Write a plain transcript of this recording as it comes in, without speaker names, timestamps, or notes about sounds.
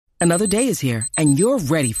Another day is here, and you're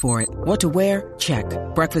ready for it. What to wear? Check.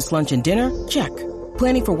 Breakfast, lunch, and dinner? Check.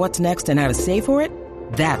 Planning for what's next and how to save for it?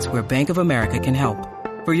 That's where Bank of America can help.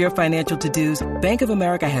 For your financial to-dos, Bank of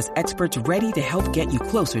America has experts ready to help get you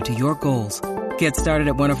closer to your goals. Get started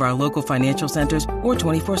at one of our local financial centers or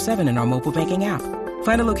 24/7 in our mobile banking app.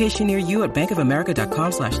 Find a location near you at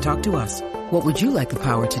bankofamerica.com/talktous. What would you like the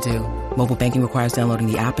power to do? Mobile banking requires downloading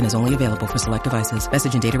the app and is only available for select devices.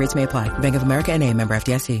 Message and data rates may apply. Bank of America N.A., member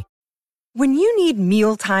FDIC. When you need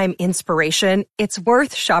mealtime inspiration, it's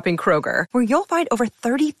worth shopping Kroger, where you'll find over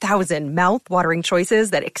 30,000 mouth-watering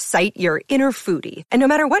choices that excite your inner foodie. And no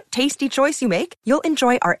matter what tasty choice you make, you'll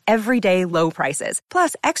enjoy our everyday low prices,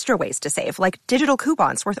 plus extra ways to save, like digital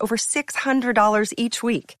coupons worth over $600 each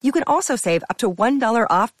week. You can also save up to $1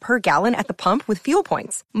 off per gallon at the pump with fuel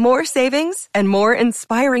points. More savings and more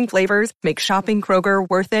inspiring flavors make shopping Kroger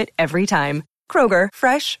worth it every time. Kroger,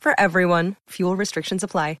 fresh for everyone. Fuel restrictions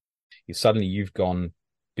apply. Suddenly you've gone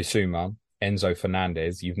Bissouma, Enzo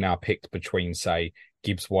Fernandez. You've now picked between, say,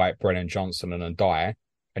 Gibbs White, Brennan Johnson and Dyer,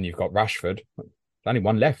 and you've got Rashford. Only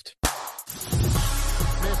one left.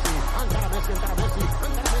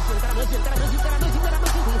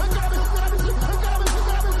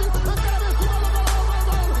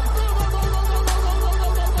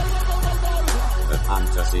 The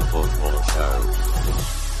Fantasy Football Show.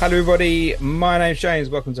 Hello everybody, my name's James.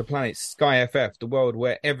 Welcome to Planet SkyFF, the world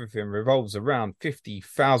where everything revolves around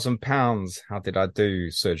 £50,000. How did I do,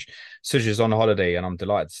 Suj? Suj is on holiday and I'm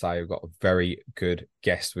delighted to say I've got a very good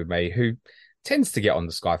guest with me who tends to get on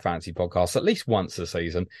the Sky Fantasy podcast at least once a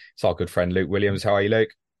season. It's our good friend Luke Williams. How are you, Luke?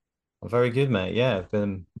 I'm very good, mate. Yeah, I've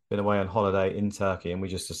been away on holiday in Turkey, and we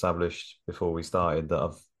just established before we started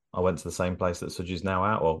that I went to the same place that Suj is now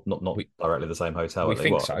at, or not directly the same hotel. We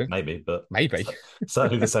think so. Maybe, but maybe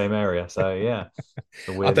certainly the same area. So yeah,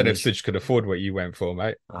 I don't know if Suj could afford what you went for,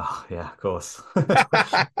 mate. Oh yeah, of course.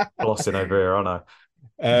 Flossing over here, aren't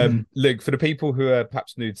I? Luke, for the people who are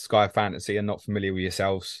perhaps new to Sky Fantasy and not familiar with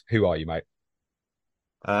yourselves, who are you, mate?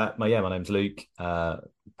 My name's Luke.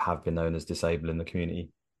 Have been known as Disable in the community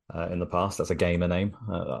in the past. That's a gamer name.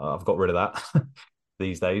 I've got rid of that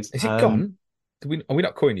these days. Is it gone? Are we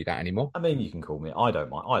not calling you that anymore? I mean, you can call me. I don't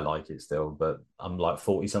mind. I like it still, but I'm like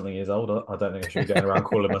 40-something years old. I don't think I should be getting around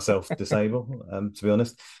calling myself Disable, to be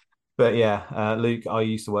honest. But yeah, Luke, I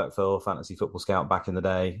used to work for Fantasy Football Scout back in the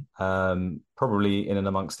day. Probably in and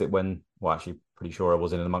amongst it actually pretty sure I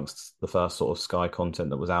was in and amongst the first sort of Sky content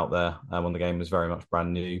that was out there when the game was very much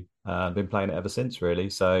brand new. I've been playing it ever since, really.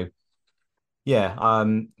 So yeah,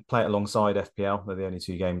 play it alongside FPL. They're the only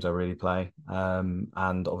two games I really play,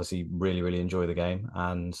 and obviously really, really enjoy the game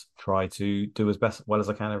and try to do as well as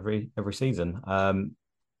I can every season.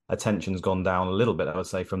 Attention's gone down a little bit, I would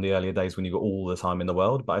say, from the earlier days when you got all the time in the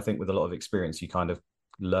world. But I think with a lot of experience, you kind of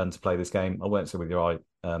learn to play this game. I won't say with your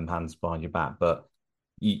hands behind your back, but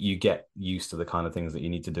you get used to the kind of things that you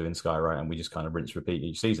need to do in Sky, right? And we just kind of rinse, repeat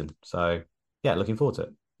each season. So yeah, looking forward to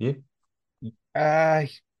it. You?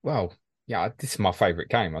 Well. Yeah, this is my favourite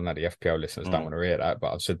game. I know the FPL listeners don't want to hear that,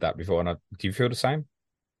 but I've said that before. And do you feel the same?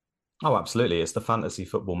 Oh, absolutely. It's the fantasy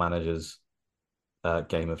football manager's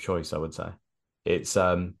game of choice, I would say. It's,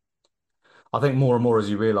 I think more and more as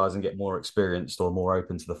you realise and get more experienced or more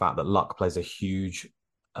open to the fact that luck plays a huge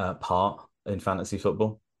part in fantasy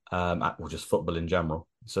football, or just football in general.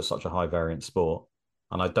 It's just such a high variance sport.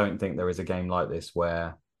 And I don't think there is a game like this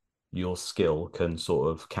where your skill can sort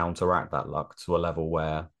of counteract that luck to a level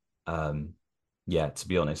where to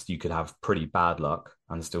be honest, you could have pretty bad luck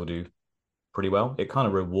and still do pretty well. It kind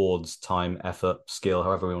of rewards time, effort, skill,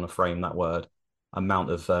 however we want to frame that word.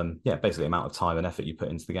 Basically amount of time and effort you put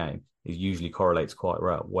into the game. It usually correlates quite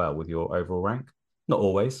well with your overall rank. Not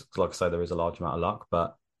always, because like I say, there is a large amount of luck,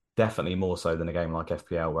 but definitely more so than a game like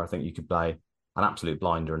FPL, where I think you could play an absolute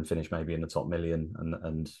blinder and finish maybe in the top million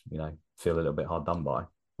and feel a little bit hard done by.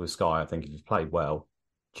 With Sky, I think if you've played well,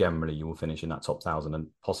 generally you will finish in that top 1,000 and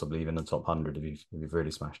possibly even the top 100 if you've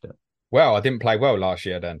really smashed it. Well, I didn't play well last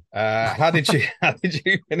year then. How did you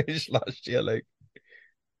finish last year, Luke?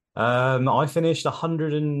 I finished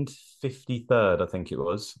 153rd, I think it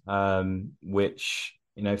was, which,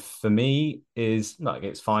 for me is,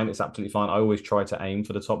 it's fine. It's absolutely fine. I always try to aim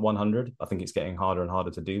for the top 100. I think it's getting harder and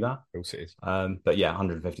harder to do that. Of course it is. But yeah,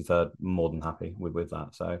 153rd, more than happy with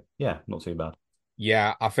that. So yeah, not too bad.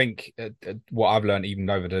 Yeah, I think what I've learned even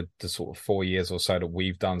over the sort of 4 years or so that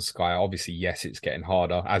we've done Sky, obviously, yes, it's getting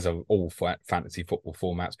harder as of all fantasy football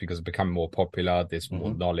formats because it's becoming more popular. There's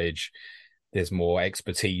more knowledge. There's more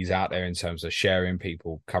expertise out there in terms of sharing,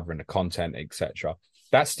 people covering the content, etc.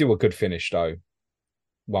 That's still a good finish, though.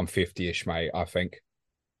 150-ish, mate, I think.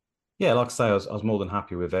 Yeah, like I say, I was more than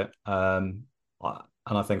happy with it. And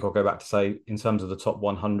I think I'll go back to say, in terms of the top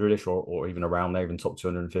 100-ish or even around there, even top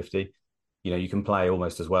 250, you can play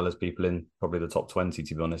almost as well as people in probably the top 20,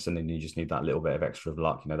 to be honest. And then you just need that little bit of extra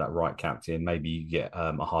luck, that right captain. Maybe you get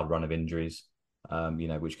a hard run of injuries,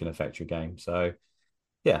 which can affect your game. So,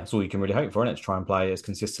 yeah, that's all you can really hope for, and it's try and play as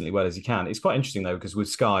consistently well as you can. It's quite interesting, though, because with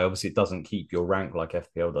Sky, obviously, it doesn't keep your rank like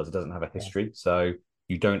FPL does. It doesn't have a history. So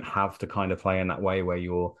you don't have to kind of play in that way where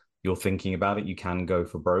you're thinking about it. You can go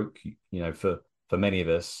for broke. For many of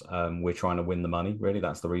us, we're trying to win the money. Really,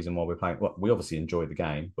 that's the reason why we're playing. Well, we obviously enjoy the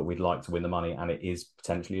game, but we'd like to win the money, and it is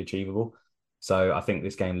potentially achievable. So I think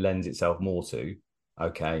this game lends itself more to,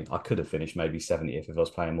 okay, I could have finished maybe 70th if I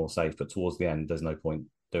was playing more safe, but towards the end, there's no point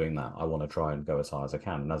doing that. I want to try and go as high as I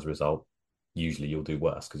can, and as a result, usually you'll do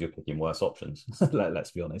worse because you're picking worse options.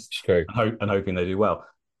 Let's be honest. It's true. And hoping they do well.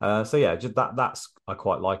 So yeah, just that's I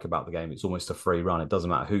quite like about the game. It's almost a free run. It doesn't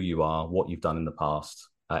matter who you are, what you've done in the past.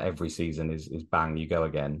 Every season is bang, you go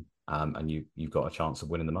again, and you've got a chance of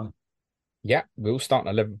winning the money. Yeah, we're all starting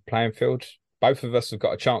a level playing field. Both of us have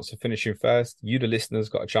got a chance of finishing first. You, the listeners,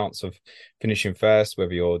 got a chance of finishing first,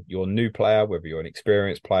 whether you're a new player, whether you're an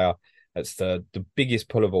experienced player. That's the biggest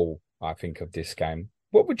pull of all, I think, of this game.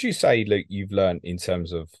 What would you say, Luke, you've learned in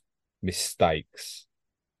terms of mistakes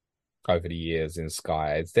over the years in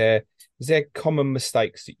Sky? Is there common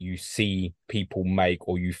mistakes that you see people make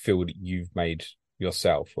or you feel that you've made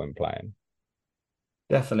yourself when playing?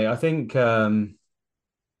 Definitely. I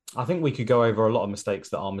think we could go over a lot of mistakes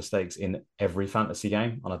that are mistakes in every fantasy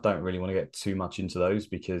game, and I don't really want to get too much into those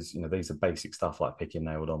because these are basic stuff like picking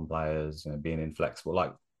nailed on players, being inflexible,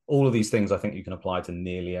 like all of these things. I think you can apply to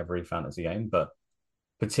nearly every fantasy game, but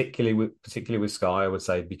particularly with Sky, I would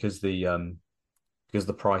say because the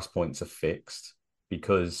price points are fixed,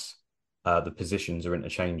 because the positions are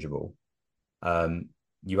interchangeable.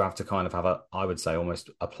 You have to kind of have I would say,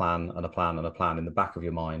 almost a plan and a plan and a plan in the back of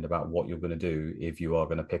your mind about what you're going to do if you are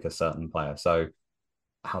going to pick a certain player. So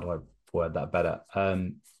how do I word that better?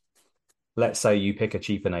 Let's say you pick a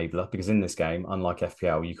cheap enabler, because in this game, unlike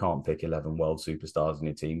FPL, you can't pick 11 world superstars in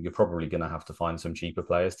your team. You're probably going to have to find some cheaper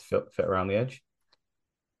players to fit around the edge.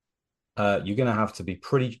 You're going to have to be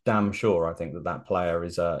pretty damn sure, I think, that player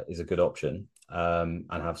is a good option. And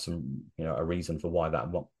have some, a reason for why that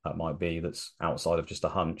might be that's outside of just a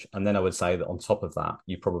hunch. And then I would say that on top of that,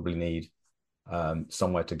 you probably need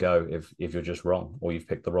somewhere to go if you're just wrong or you've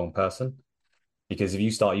picked the wrong person. Because if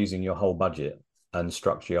you start using your whole budget and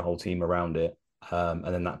structure your whole team around it, and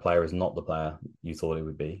then that player is not the player you thought it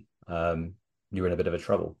would be, you're in a bit of a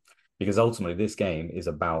trouble. Because ultimately, this game is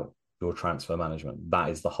about your transfer management. That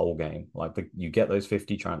is the whole game. You get those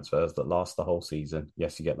 50 transfers that last the whole season.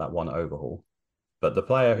 Yes, you get that one overhaul. But the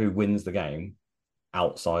player who wins the game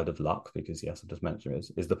outside of luck, because yes, I just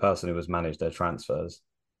mentioned is the person who has managed their transfers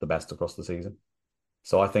the best across the season.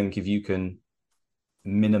 So I think if you can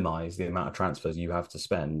minimize the amount of transfers you have to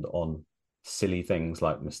spend on silly things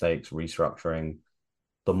like mistakes, restructuring,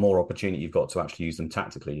 the more opportunity you've got to actually use them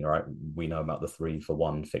tactically, right? We know about the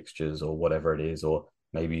 3-for-1 fixtures or whatever it is, or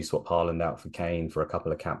maybe you swap Haaland out for Kane for a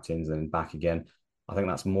couple of captains and then back again. I think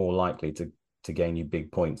that's more likely to gain you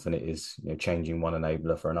big points than it is changing one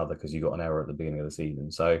enabler for another because you got an error at the beginning of the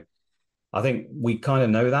season. So I think we kind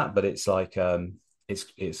of know that, but it's like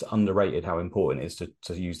it's underrated how important it is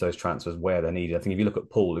to use those transfers where they're needed. I think if you look at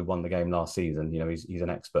Paul, who won the game last season, he's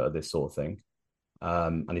an expert at this sort of thing.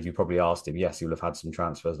 And if you probably asked him, yes, he will have had some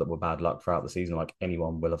transfers that were bad luck throughout the season, like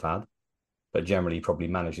anyone will have had. But generally, he probably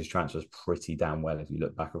managed his transfers pretty damn well if you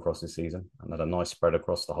look back across this season, and had a nice spread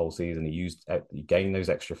across the whole season. He gained those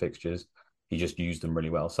extra fixtures. He just used them really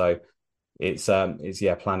well. So it's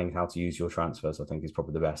planning how to use your transfers, I think, is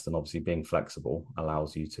probably the best. And obviously being flexible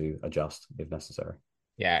allows you to adjust if necessary.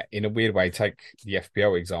 Yeah, in a weird way, take the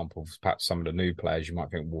FPL example. Perhaps some of the new players, you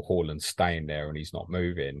might think, well, Haaland's staying there and he's not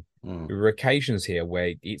moving. There are occasions here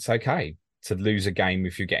where it's okay to lose a game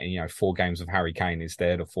if you're getting, 4 games of Harry Kane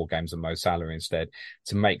instead, or 4 games of Mo Salah instead,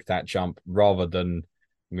 to make that jump rather than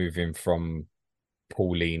moving from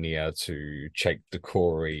Paulinia to Cheikh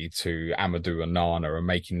Doucouré to Amadou Onana and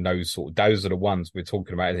making those are the ones we're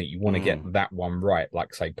talking about. I think you want to get that one right.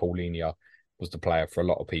 Like, say, Paulinia was the player for a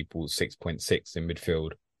lot of people, 6.6 in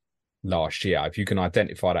midfield last year. If you can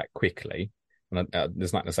identify that quickly, and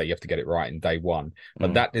there's nothing to say you have to get it right in day one,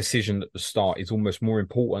 but that decision at the start is almost more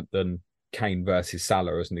important than Kane versus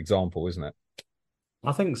Salah as an example, isn't it?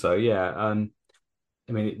 I think so, yeah.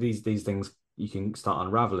 I mean, these things, you can start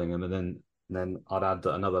unraveling them, and then I'd add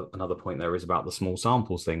that another point there is about the small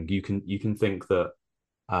samples thing. You can think that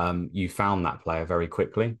you found that player very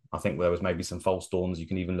quickly. I think there was maybe some false dawns you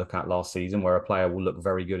can even look at last season where a player will look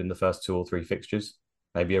very good in the first 2 or 3 fixtures.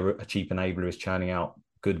 Maybe a cheap enabler is churning out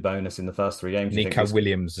good bonus in the first 3 games. Nico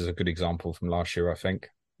Williams is a good example from last year, I think.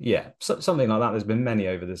 Yeah, something like that. There's been many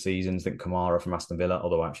over the seasons. I think Kamara from Aston Villa,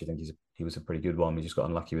 although I actually think he was a pretty good one. We just got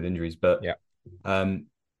unlucky with injuries. But yeah,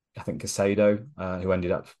 I think Casado, who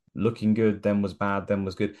ended up looking good, then was bad, then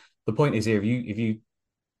was good. The point is here,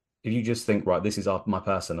 if you just think, right, this is my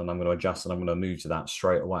person and I'm going to adjust and I'm going to move to that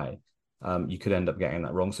straight away, you could end up getting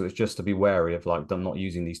that wrong. So it's just to be wary of not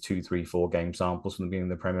using these 2, 3, 4 game samples from the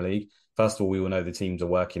beginning of the Premier League. First of all, we will know the teams are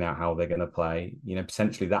working out how they're going to play.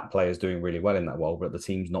 Potentially that player is doing really well in that role, but the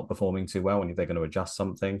team's not performing too well. And if they're going to adjust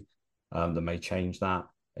something, that may change that.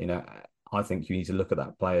 I think you need to look at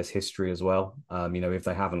that player's history as well. If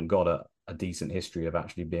they haven't got a decent history of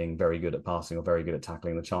actually being very good at passing or very good at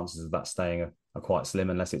tackling, the chances of that staying are quite slim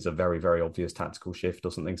unless it's a very, very obvious tactical shift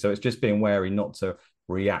or something. So it's just being wary not to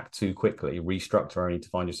react too quickly, restructure only to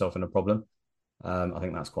find yourself in a problem. I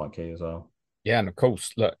think that's quite key as well. Yeah, and of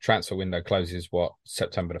course, look, transfer window closes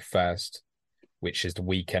September the 1st, which is the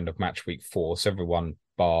weekend of match week 4. So everyone,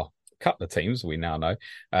 bar a couple of teams we now know,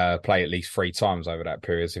 play at least 3 times over that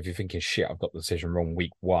period. So if you're thinking, shit, I've got the decision wrong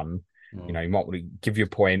week 1, you might want to give your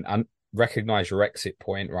point and recognize your exit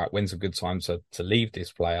point, right? When's a good time to leave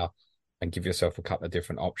this player, and give yourself a couple of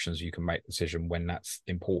different options. You can make a decision when that's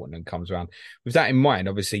important and comes around. With that in mind,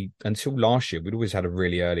 obviously, until last year, we'd always had a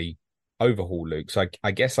really early overhaul, Luke. So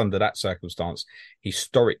I guess under that circumstance,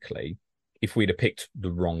 historically, if we'd have picked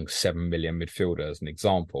the wrong 7 million midfielder as an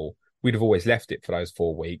example, we'd have always left it for those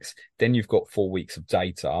 4 weeks. Then you've got 4 weeks of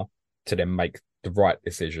data to then make the right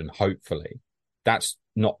decision, hopefully. That's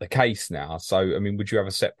not the case now. So, I mean, would you have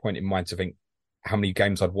a set point in mind to think how many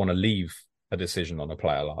games I'd want to leave a decision on a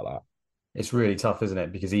player like that? It's really tough, isn't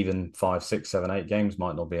it? Because even 5, 6, 7, 8 games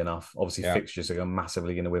might not be enough. Obviously, fixtures are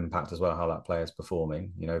massively going to impact as well how that player's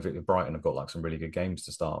performing. If Brighton have got some really good games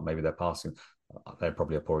to start, maybe they're passing. They're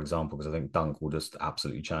probably a poor example because I think Dunk will just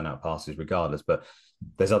absolutely churn out passes regardless. But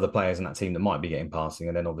there's other players in that team that might be getting passing.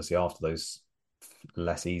 And then obviously after those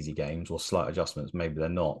less easy games or slight adjustments, maybe they're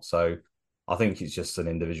not. So I think it's just an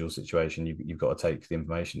individual situation. You've got to take the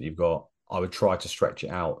information that you've got. I would try to stretch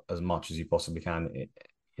it out as much as you possibly can.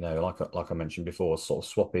 Like I mentioned before, sort of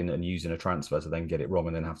swapping and using a transfer to then get it wrong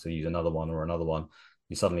and then have to use another one,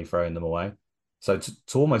 you're suddenly throwing them away. So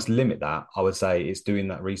to almost limit that, I would say it's doing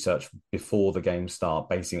that research before the games start,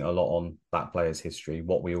 basing it a lot on that player's history,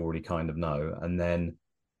 what we already kind of know, and then,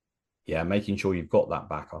 making sure you've got that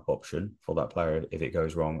backup option for that player if it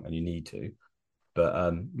goes wrong and you need to.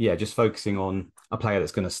 But just focusing on a player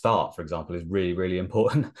that's going to start, for example, is really, really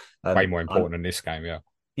important. Way more important in this game, yeah.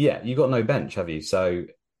 Yeah, you've got no bench, have you? So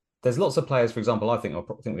there's lots of players, for example, I think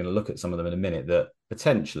we're going to look at some of them in a minute that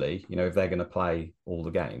potentially, if they're going to play all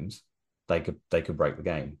the games, they could break the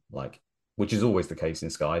game, which is always the case in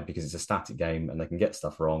Sky because it's a static game and they can get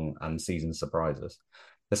stuff wrong and season surprises.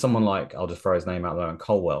 There's someone like, I'll just throw his name out there,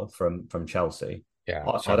 Colwell from Chelsea. Yeah,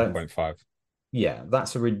 7.5. Yeah,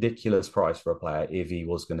 that's a ridiculous price for a player if he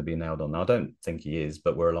was going to be nailed on. Now, I don't think he is,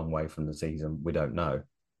 but we're a long way from the season. We don't know.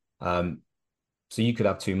 So you could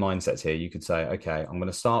have 2 mindsets here. You could say, okay, I'm going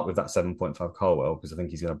to start with that 7.5 Colwell because I think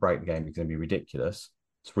he's going to break the game. He's going to be ridiculous.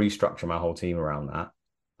 Let's restructure my whole team around that.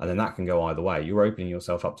 And then that can go either way. You're opening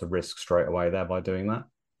yourself up to risk straight away there by doing that.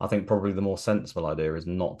 I think probably the more sensible idea is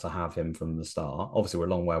not to have him from the start. Obviously, we're a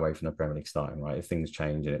long way away from the Premier League starting, right? If things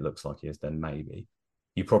change and it looks like he is, then maybe.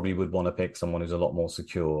 You probably would want to pick someone who's a lot more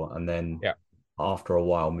secure and then after a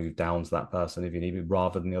while move down to that person if you need it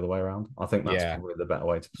rather than the other way around. I think that's probably the better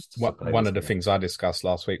way to one of the things I discussed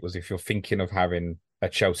last week was if you're thinking of having a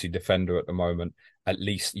Chelsea defender at the moment, at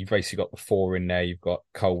least you've basically got the 4 in there. You've got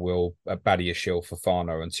Colwill, Badiashile,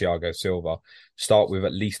 Fofana and Thiago Silva. Start with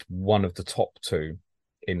at least one of the top 2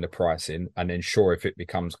 in the pricing and then if it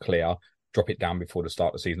becomes clear, drop it down before the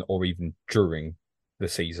start of the season or even during the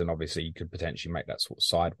season. Obviously you could potentially make that sort of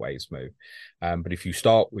sideways move, but if you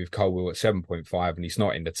start with Colwill at 7.5 and he's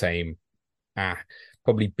not in the team,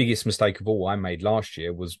 probably biggest mistake of all I made last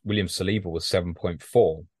year was William Saliba was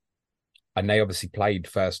 7.4 and they obviously played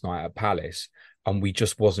first night at Palace and we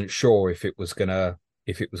just wasn't sure if it was gonna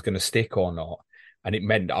stick or not, and it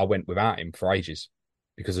meant I went without him for ages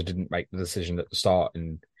because I didn't make the decision at the start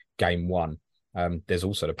in game 1. There's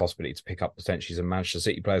also the possibility to pick up potentially some Manchester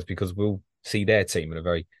City players because we'll see their team in a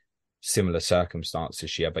very similar circumstance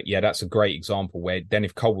this year. But that's a great example where then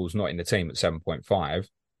if Colwell's not in the team at 7.5,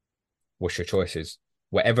 what's your choices?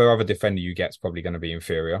 Whatever other defender you get is probably going to be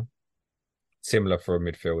inferior. Similar for a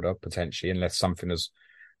midfielder, potentially, unless something has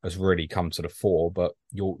has really come to the fore. But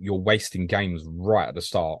you're wasting games right at the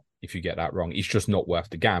start if you get that wrong. It's just not worth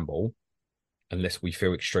the gamble unless we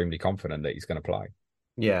feel extremely confident that he's going to play.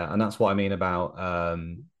 Yeah, and that's what I mean about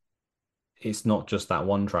it's not just that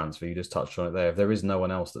one transfer. You just touched on it there. If there is no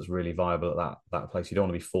one else that's really viable at that place, you don't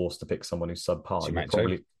want to be forced to pick someone who's subpar.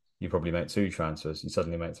 So You probably make 2 transfers. You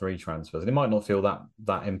suddenly make 3 transfers, and it might not feel that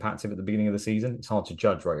impactful at the beginning of the season. It's hard to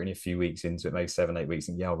judge, right? You're only a few weeks into it, maybe 7-8 weeks,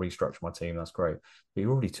 and yeah, I'll restructure my team. That's great, but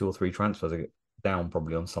you're already 2 or 3 transfers down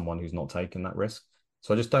probably on someone who's not taken that risk.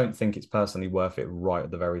 So I just don't think it's personally worth it right at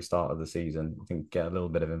the very start of the season. I think get a little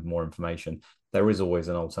bit of more information. There is always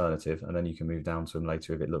an alternative, and then you can move down to him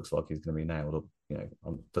later if it looks like he's going to be nailed. Or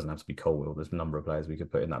it doesn't have to be Colwill. There's a number of players we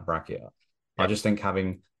could put in that bracket. I just think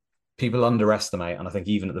having people underestimate, and I think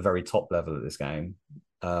even at the very top level of this game,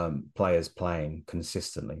 players playing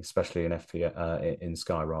consistently, especially in in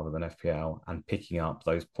Sky rather than FPL, and picking up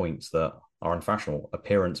those points that are unfashionable,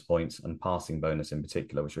 appearance points and passing bonus in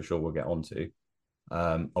particular, which I'm sure we'll get onto.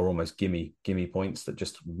 Are almost gimme points that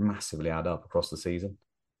just massively add up across the season.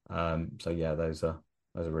 So yeah, those are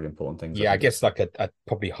really important things. Yeah, I guess like a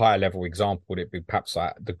probably higher level example would it be perhaps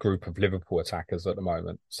like the group of Liverpool attackers at the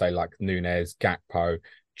moment, say like Nunez, Gakpo,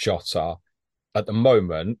 Jota. At the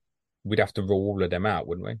moment, we'd have to rule all of them out,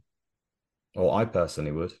 wouldn't we? Well, I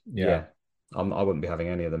personally would. Yeah. I wouldn't be having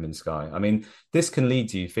any of them in Sky. I mean, this can lead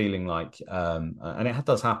to you feeling like, and it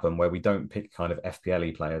does happen where we don't pick kind of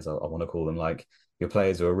FPL-y players, I want to call them, like your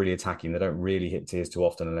players who are really attacking. They don't really hit tiers too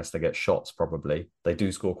often unless they get shots, probably. They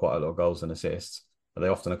do score quite a lot of goals and assists, but they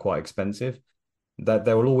often are quite expensive.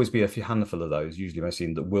 There will always be a few handful of those, usually most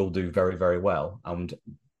teams, that will do very, very well. And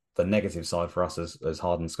the negative side for us as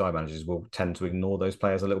hardened Sky managers will tend to ignore those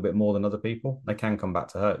players a little bit more than other people. They can come back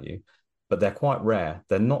to hurt you, but they're quite rare.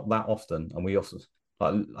 They're not that often. And we also,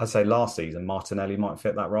 like I say, last season, Martinelli might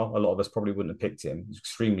fit that role. A lot of us probably wouldn't have picked him. He's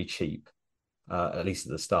extremely cheap, at least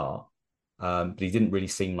at the start. But he didn't really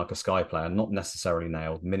seem like a Sky player, not necessarily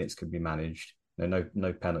nailed. Minutes could be managed.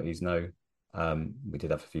 No penalties, we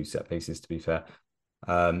did have a few set pieces, to be fair.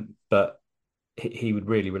 But he would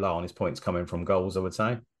really rely on his points coming from goals, I would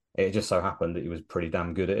say. It just so happened that he was pretty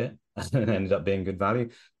damn good at it and ended up being good value.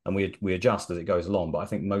 And we adjust as it goes along. But I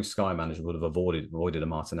think most Sky managers would have avoided a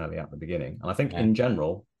Martinelli at the beginning. And I think in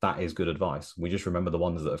general, that is good advice. We just remember the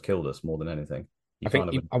ones that have killed us more than anything.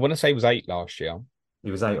 I want to say he was 8 last year. He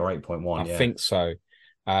was 8 or 8.1. I think so.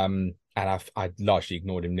 And I largely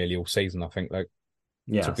ignored him nearly all season, I think, though.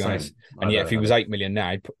 Yeah, to be honest. And if he was 8 million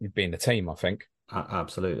now, he'd be in the team, I think.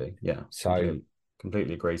 Absolutely. Yeah. So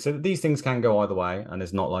completely agree. So these things can go either way, and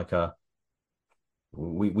it's not like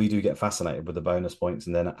we do get fascinated with the bonus points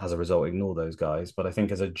and then as a result ignore those guys. But I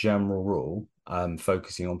think as a general rule,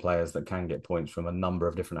 focusing on players that can get points from a number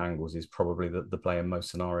of different angles is probably the play in most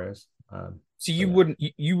scenarios. So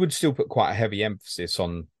you would still put quite a heavy emphasis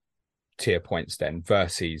on tier points then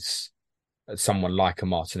versus someone like a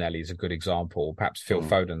Martinelli is a good example. Perhaps Phil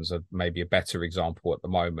Foden's maybe a better example at the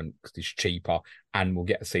moment because he's cheaper and we'll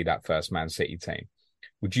get to see that first Man City team.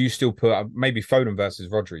 Would you still put maybe Foden versus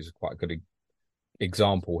Rodri is quite a good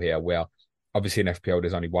example here where obviously in FPL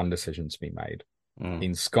there's only one decision to be made.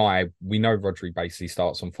 In Sky, we know Rodri basically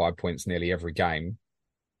starts on 5 points nearly every game.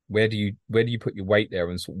 Where do you put your weight there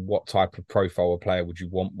and what type of profile or player would you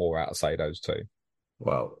want more out of, say, those two?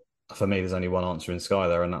 Well, for me, there's only one answer in Sky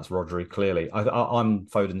there, and that's Rodri, clearly. I'm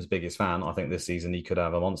Foden's biggest fan. I think this season he could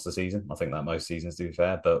have a monster season. I think that most seasons, to be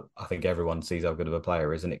fair, but I think everyone sees how good of a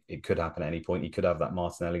player he is, and it could happen at any point. He could have that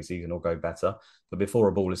Martinelli season or go better. But before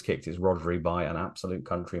a ball is kicked, it's Rodri by an absolute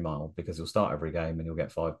country mile because he'll start every game and he'll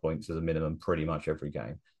get 5 points as a minimum pretty much every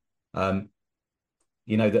game.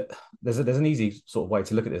 That there's an easy sort of way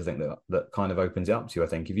to look at this thing that kind of opens it up to you. I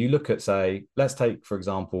think if you look at, say, let's take for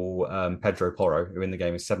example Pedro Porro, who in the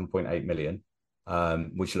game is 7.8 million,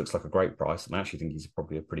 which looks like a great price, and I actually think he's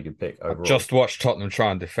probably a pretty good pick overall. I've just watched Tottenham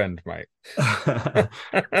try and defend, mate.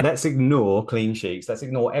 Let's ignore clean sheets. Let's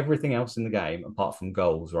ignore everything else in the game apart from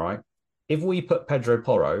goals, right? If we put Pedro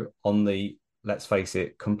Porro on the, let's face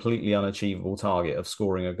it, completely unachievable target of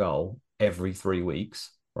scoring a goal every 3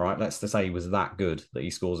 weeks. Right, let's just say he was that good that he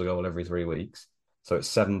scores a goal every 3 weeks. So it's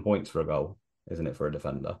 7 points for a goal, isn't it, for a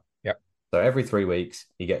defender? Yep. So every 3 weeks,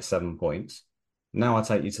 he gets 7 points. Now I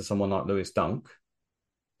take you to someone like Lewis Dunk,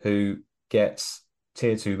 who gets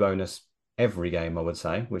tier 2 bonus every game, I would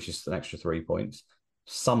say, which is an extra 3 points.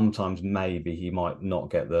 Sometimes maybe he might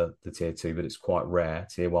not get the tier 2, but it's quite rare.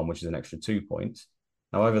 Tier 1, which is an extra 2 points.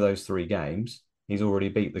 Now, over those 3 games, he's already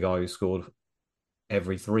beat the guy who scored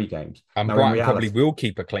every 3 games. And now, Brighton probably will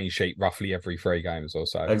keep a clean sheet roughly every 3 games or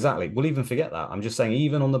so. Exactly. We'll even forget that. I'm just saying,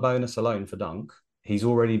 even on the bonus alone for Dunk, He's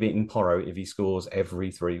already beating Porro if he scores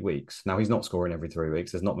every 3 weeks. Now, he's not scoring every 3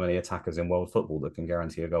 weeks. There's not many attackers in world football that can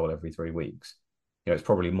guarantee a goal every 3 weeks. It's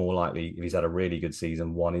probably more likely if he's had a really good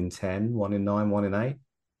season, 1 in 10, 1 in 9, 1 in 8.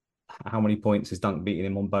 How many points is Dunk beating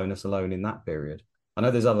him on bonus alone in that period? I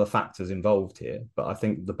know there's other factors involved here, but I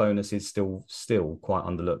think the bonus is still quite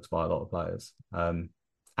underlooked by a lot of players. And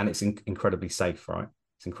it's incredibly safe, right?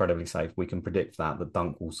 It's incredibly safe. We can predict that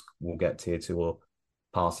Dunk will get tier 2 or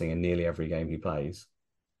passing in nearly every game he plays.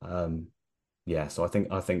 So I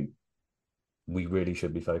think we really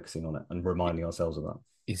should be focusing on it and reminding ourselves of that.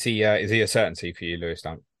 Is he a certainty for you, Lewis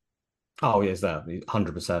Dunk? Oh, yes, that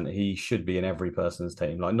 100%. He should be in every person's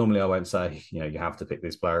team. Like normally, I won't say you have to pick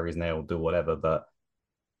this player, he's nailed, do whatever, but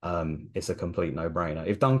it's a complete no-brainer.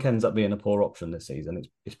 If Dunk ends up being a poor option this season,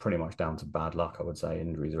 it's pretty much down to bad luck, I would say,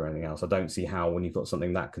 injuries or anything else. I don't see how, when you've got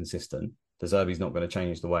something that consistent, De Zerbi's not going to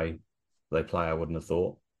change the way they play, I wouldn't have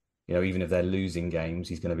thought. Even if they're losing games,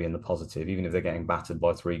 he's going to be in the positive. Even if they're getting battered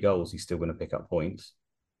by 3 goals, he's still going to pick up points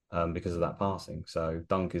because of that passing. So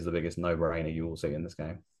Dunk is the biggest no-brainer you will see in this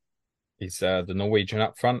game. Is the Norwegian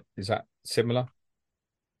up front, is that similar?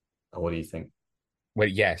 What do you think? Well,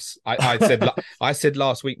 yes. I said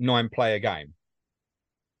last week 9-player game.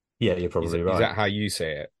 Yeah, you're probably right. Is that how you see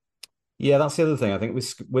it? Yeah, that's the other thing. I think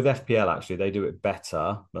with FPL, actually, they do it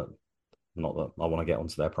better. But not that I want to get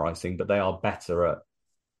onto their pricing, but they are better at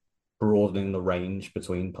broadening the range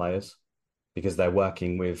between players because they're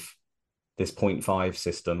working with this 0.5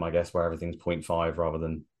 system, I guess, where everything's 0.5 rather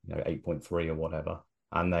than 8.3 or whatever.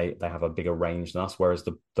 And they have a bigger range than us, whereas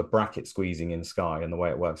the bracket squeezing in Sky and the way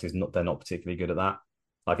it works is they're not particularly good at that.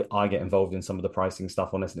 Like I get involved in some of the pricing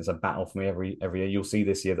stuff on this, and it's a battle for me every year. You'll see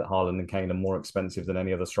this year that Haaland and Kane are more expensive than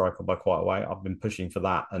any other striker by quite a way. I've been pushing for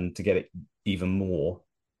that and to get it even more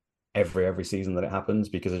every season that it happens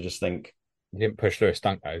because I just think you didn't push Lewis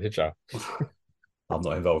Dunk though, did you? I'm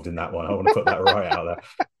not involved in that one. I want to put that right out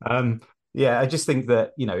there. Yeah, I just think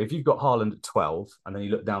that, if you've got Haaland at 12 and then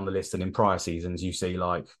you look down the list and in prior seasons you see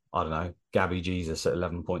I don't know, Gabby Jesus at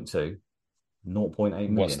 11.2, 0.8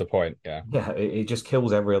 million. What's the point? Yeah. Yeah, it just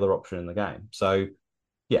kills every other option in the game. So,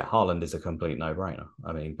 yeah, Haaland is a complete no-brainer.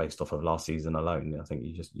 I mean, based off of last season alone, I think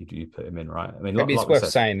you put him in, right? I mean, maybe it's worth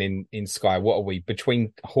saying in Sky, what are we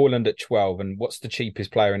between Haaland at 12 and what's the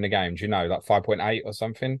cheapest player in the game? Do you know, like 5.8 or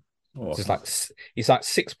something? Oh, it's like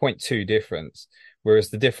 6.2 difference, whereas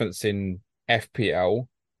the difference in FPL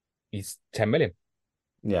is 10 million.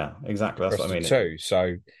 Yeah, exactly. That's what I mean. Too.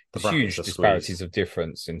 So there's huge disparities of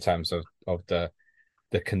difference in terms of the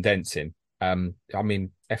condensing. I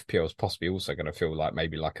mean, FPL is possibly also going to feel like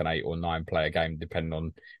maybe like an 8 or 9 player game, depending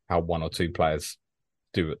on how 1 or 2 players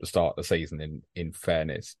do at the start of the season. In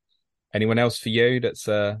fairness, anyone else for you that's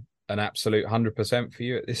an absolute 100% for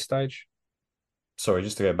you at this stage? Sorry,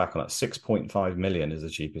 just to go back on that, 6.5 million is the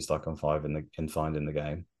cheapest I can find in the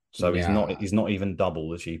game. So he's not even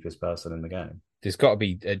double the cheapest person in the game. There's got to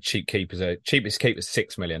be a cheap keepers. Cheapest keeper's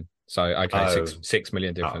 6 million. So okay, 6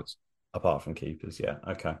 million difference. Apart from keepers, yeah,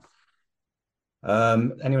 okay.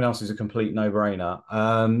 Anyone else who's a complete no-brainer?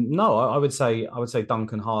 No, I would say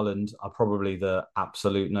Dunk and Haaland are probably the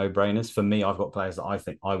absolute no-brainers. For me, I've got players that I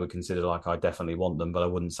think I would consider I definitely want them, but I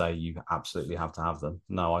wouldn't say you absolutely have to have them.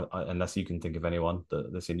 No, unless you can think of anyone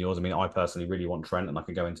that's in yours. I mean, I personally really want Trent, and I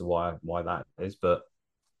could go into why that is, but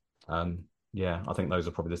yeah, I think those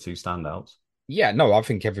are probably the 2 standouts. Yeah, no, I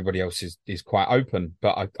think everybody else is quite open,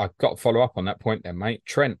 but I've got to follow up on that point then, mate.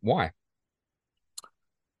 Trent, why?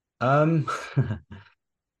 I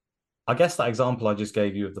guess that example I just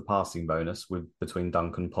gave you of the passing bonus between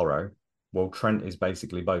Dunk and Porro, well, Trent is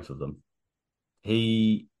basically both of them.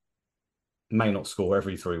 He may not score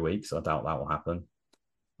every 3 weeks. I doubt that will happen.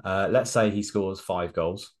 Let's say he scores 5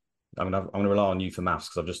 goals. I'm going to rely on you for maths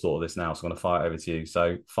because I've just thought of this now, so I'm going to fire it over to you.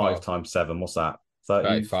 So 5 times 7, what's that?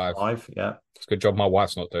 35. Yeah. It's a good job my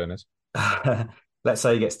wife's not doing this. Let's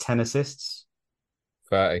say he gets 10 assists.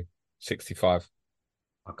 30, 65.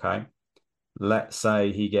 Okay. Let's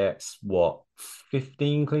say he gets,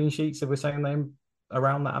 15 clean sheets if we're saying them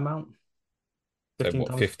around that amount?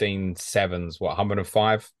 15 sevens,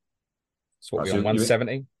 105? That's what we're on,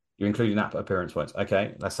 170? You're including that appearance points.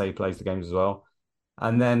 Okay. Let's say he plays the games as well.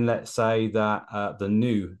 And then let's say that the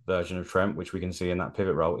new version of Trent, which we can see in that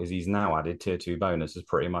pivot role, is he's now added tier 2 bonus as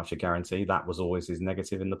pretty much a guarantee. That was always his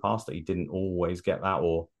negative in the past, that he didn't always get that,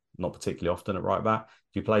 or not particularly often at right back.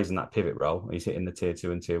 If he plays in that pivot role, he's hitting the tier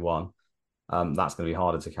 2 and tier 1. That's going to be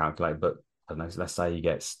harder to calculate. But I don't know, let's say he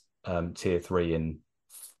gets tier 3 in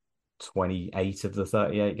 28 of the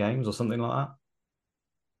 38 games or something like that.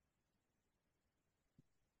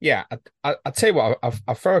 Yeah, I tell you what,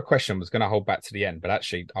 I'll throw a question. I was going to hold back to the end, but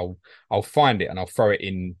actually, I'll find it and I'll throw it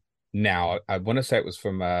in now. I want to say it was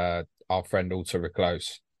from our friend Alta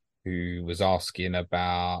Reclose, who was asking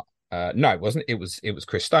about. No, it wasn't. It was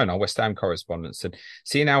Chris Stone, our West Ham correspondent, said,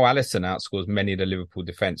 seeing how Alisson outscores many of the Liverpool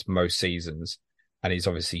defence most seasons, and he's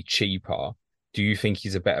obviously cheaper. Do you think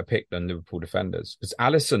he's a better pick than Liverpool defenders? Because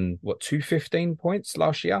Alisson, what, 215 points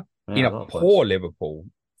last year in Yeah, a a lot of poor points. Liverpool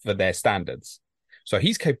for their standards. So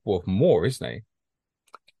he's capable of more, isn't he?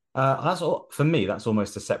 That's all, for me. That's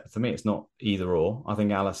almost a separate. For me, it's not either or. I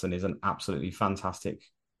think Allison is an absolutely fantastic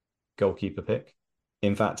goalkeeper pick.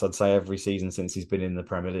 In fact, I'd say every season since he's been in the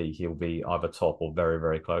Premier League, he'll be either top or very,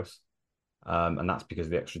 very close. And that's because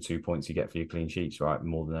of the extra 2 points you get for your clean sheets, right?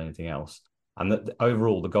 More than anything else. And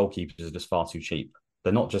overall, the goalkeepers are just far too cheap.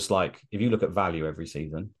 They're not just like, if you look at value every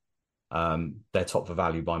season, they're top for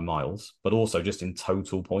value by miles, but also just in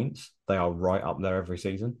total points, they are right up there every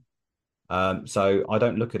season. So I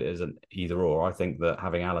don't look at it as an either or. I think that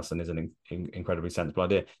having Allison is an incredibly sensible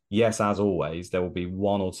idea. Yes, as always, there will be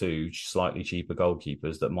one or two slightly cheaper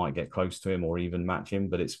goalkeepers that might get close to him or even match him,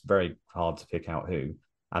 but it's very hard to pick out who.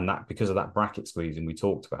 And that because of that bracket squeezing we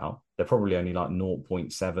talked about, they're probably only like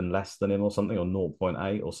 0.7 less than him or something, or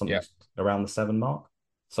 0.8 or something Yeah. around the 7 mark.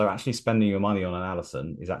 So actually spending your money on an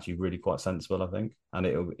Allison is actually really quite sensible, I think. And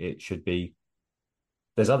it should be.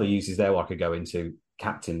 There's other uses there I could go into.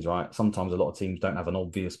 Captains, right? Sometimes a lot of teams don't have an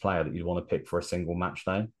obvious player that you'd want to pick for a single match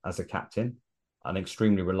day as a captain. An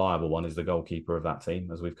extremely reliable one is the goalkeeper of that team,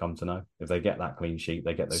 as we've come to know. If they get that clean sheet,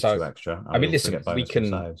 they get those So, two extra. I And they mean, also listen, get we bonus for can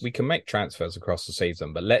saves. we can make transfers across the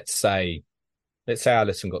season, but let's say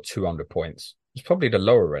Alisson got 200 points. It's probably the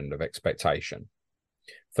lower end of expectation.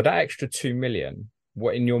 For that extra 2 million,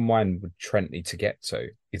 what in your mind would Trent need to get to?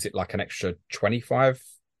 Is it like an extra 25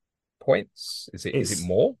 points? Is it It's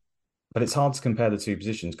more? But it's hard to compare the two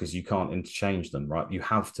positions because you can't interchange them, right? You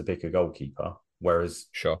have to pick a goalkeeper, whereas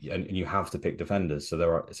Sure. and you have to pick defenders.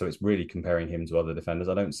 So it's really comparing him to other defenders.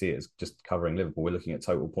 I don't see it as just covering Liverpool. We're looking at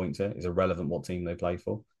total points here. It's irrelevant what team they play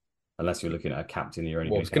for, unless you're looking at a captain. You're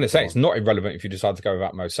only Well, I going was to going to captain say it's one. not irrelevant if you decide to go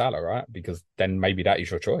without Mo Salah, right? Because then maybe that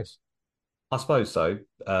is your choice. I suppose so.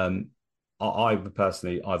 I would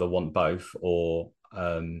personally either want both or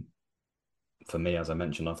for me, as I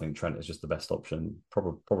mentioned, I think Trent is just the best option,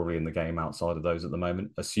 probably in the game outside of those at the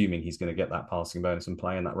moment, assuming he's going to get that passing bonus and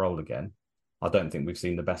play in that role again. I don't think we've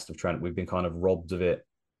seen the best of Trent. We've been kind of robbed of it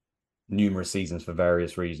numerous seasons for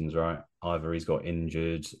various reasons, right? Either he's got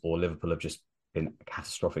injured or Liverpool have just been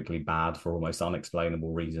catastrophically bad for almost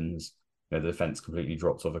unexplainable reasons. The defence completely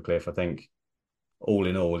dropped off a cliff. I think all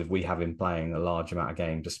in all, if we have him playing a large amount of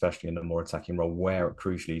games, especially in a more attacking role, where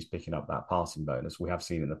crucially he's picking up that passing bonus, we have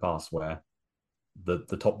seen in the past where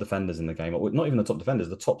the top defenders in the game, or not even the top defenders,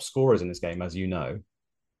 the top scorers in this game, as you know,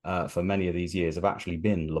 for many of these years have actually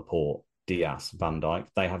been Laporte, Diaz, Van Dijk.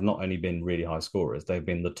 They have not only been really high scorers, they've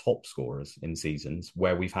been the top scorers in seasons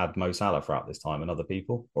where we've had Mo Salah throughout this time and other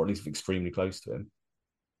people, or at least extremely close to him.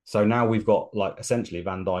 So now we've got like essentially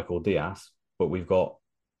Van Dijk or Diaz, but we've got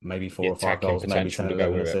maybe The 4 or 5 attacking goals, maybe potential 10, to go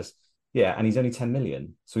 11 with it. assists. Yeah, and he's only 10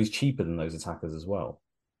 million. So he's cheaper than those attackers as well.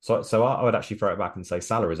 So I would actually throw it back and say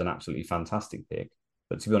Salah is an absolutely fantastic pick.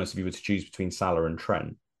 But to be honest, if you were to choose between Salah and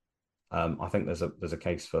Trent, I think there's a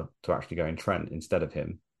case to actually going Trent instead of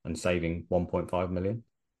him and saving 1.5 million.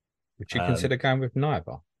 Would you Um, consider going with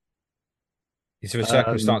neither? Is there a um,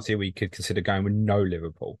 circumstance here where you could consider going with no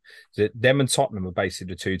Liverpool? So them and Tottenham are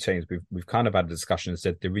basically the two teams we've kind of had a discussion and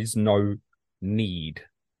said there is no need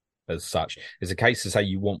as such. There's a case to say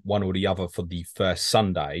you want one or the other for the first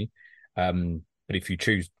Sunday. But if you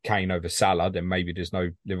choose Kane over Salah, then maybe there's no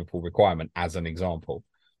Liverpool requirement, as an example.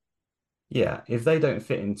 yeah, if they don't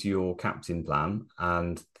fit into your captain plan,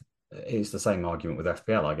 and it's the same argument with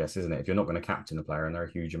FPL, I guess, isn't it? If you're not going to captain a player and they're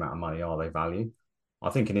a huge amount of money, are they value? I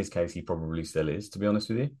think in his case, he probably still is, to be honest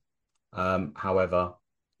with you. However,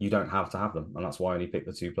 you don't have to have them, and that's why I only picked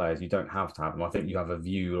the two players. You don't have to have them. I think you have a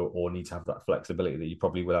view or need to have that flexibility that you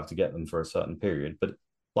probably will have to get them for a certain period. But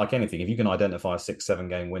like anything, if you can identify a 6, 7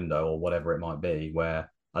 game window or whatever it might be where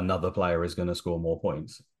another player is going to score more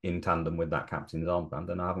points in tandem with that captain's armband,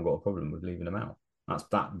 then I haven't got a problem with leaving them out.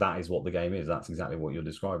 That is what the game is. That's exactly what you're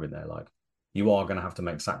describing there. Like you are going to have to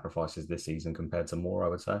make sacrifices this season compared to more, I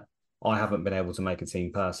would say. I haven't been able to make a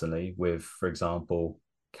team personally with, for example,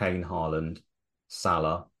 Kane, Haaland,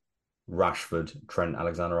 Salah, Rashford, Trent,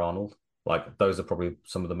 Alexander-Arnold. Like those are probably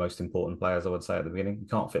some of the most important players I would say at the beginning. You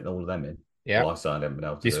can't fit all of them in. Yeah. Well, I certainly haven't been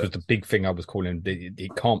able to This do was it. the big thing I was calling.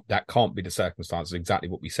 That can't be the circumstances. Exactly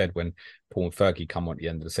what we said when Paul and Fergie come on at the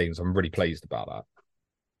end of the season. So I'm really pleased about that.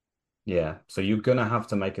 Yeah. So you're going to have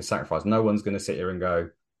to make a sacrifice. No one's going to sit here and go,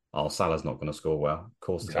 oh, Salah's not going to score well. Of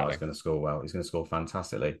course, the Exactly. guy's going to score well. He's going to score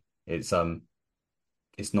fantastically.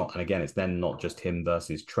 It's not, and again, it's then not just him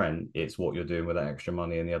versus Trent. It's what you're doing with that extra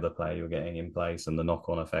money and the other player you're getting in place and the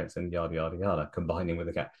knock-on effects and yada yada yada. Combining with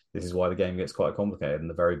the gap, this is why the game gets quite complicated, and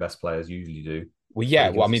the very best players usually do Well, pretty yeah.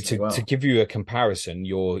 Well, I mean, consistently to well. give you a comparison,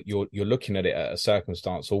 you're looking at it at a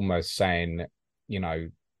circumstance, almost saying, you know,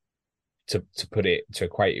 to put it to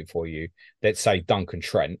equate it for you. Let's say Duncan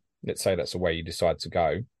Trent. Let's say that's the way you decide to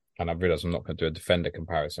go. And I realize I'm not going to do a defender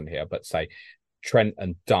comparison here, but say Trent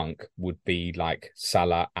and Dunk would be like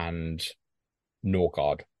Salah and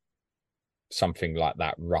Norgard, something like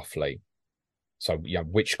that, roughly. So, yeah,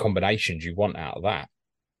 which combination do you want out of that?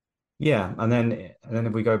 Yeah, and then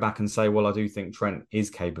if we go back and say, well, I do think Trent is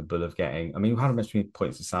capable of getting. I mean, how much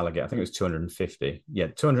points did Salah get? I think it was 250. Yeah,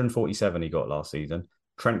 247 he got last season.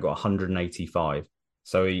 Trent got 185.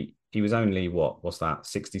 So he was only what's that,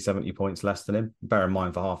 60, 70 points less than him. Bear in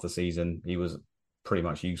mind, for half the season, he was pretty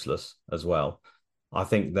much useless as well. I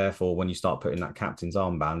think, therefore, when you start putting that captain's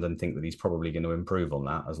armband and think that he's probably going to improve on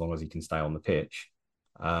that as long as he can stay on the pitch,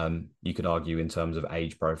 you could argue in terms of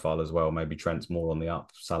age profile as well. Maybe Trent's more on the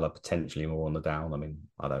up, Salah potentially more on the down. I mean,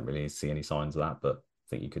 I don't really see any signs of that, but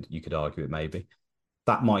I think you could argue it maybe.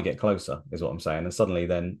 That might get closer, is what I'm saying. And suddenly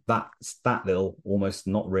then that little, almost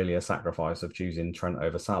not really a sacrifice of choosing Trent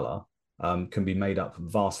over Salah, can be made up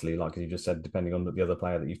vastly, like you just said, depending on the other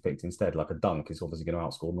player that you've picked instead. Like a Dunk is obviously going to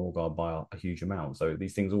outscore Norgard by a huge amount. So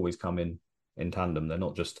these things always come in tandem. They're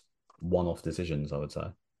not just one-off decisions, I would say.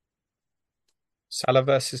 Salah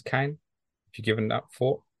versus Kane? Have you given that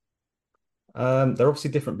thought? They're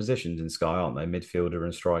obviously different positions in Sky, aren't they? Midfielder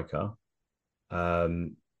and striker.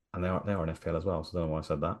 And they are an FPL as well, so I don't know why I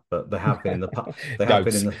said that. But they have been in the they have No,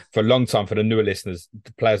 been in the for a long time, for the newer listeners,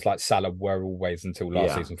 the players like Salah were always, until last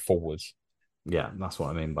yeah, season, forwards. yeah, that's what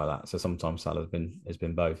I mean by that. So sometimes Salah's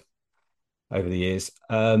been both over the years,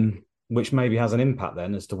 which maybe has an impact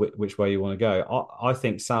then as to which way you want to go. I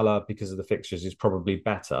think Salah, because of the fixtures, is probably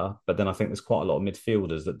better, but then I think there's quite a lot of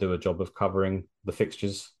midfielders that do a job of covering the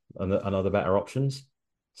fixtures and other better options.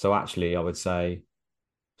 So actually, I would say,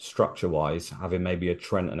 structure-wise, having maybe a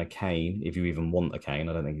Trent and a Kane, if you even want a Kane,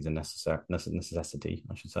 I don't think he's a necessity,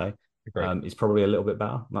 I should say, Agreed. is probably a little bit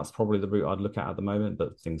better. That's probably the route I'd look at the moment,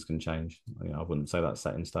 but things can change. I wouldn't say that's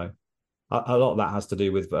set in stone. A lot of that has to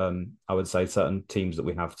do with, I would say, certain teams that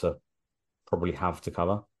we probably have to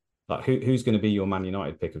cover. Like who's going to be your Man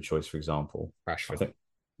United pick of choice, for example? I Rashford. think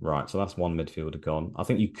right. So that's one midfielder gone. I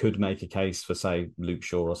think you could make a case for, say, Luke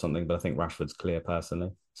Shaw or something, but I think Rashford's clear personally.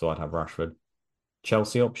 So I'd have Rashford.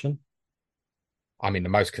 Chelsea option? I mean, the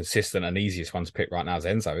most consistent and easiest one to pick right now is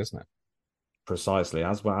Enzo, isn't it? Precisely.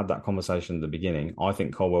 As we had that conversation at the beginning, I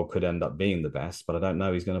think Colwell could end up being the best, but I don't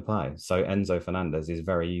know he's going to play. So Enzo Fernandez is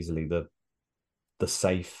very easily the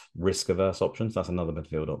safe, risk-averse option. So that's another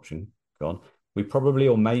midfield option gone. We probably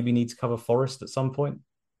or maybe need to cover Forest at some point.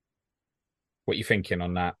 What are you thinking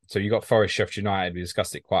on that? So you got Forest Sheffield United. We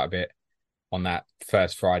discussed it quite a bit on that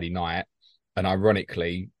first Friday night. And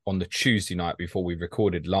ironically, on the Tuesday night before we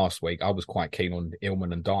recorded last week, I was quite keen on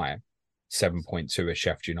Ilman and Dyer, 7.2 at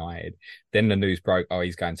Sheffield United. Then the news broke, oh,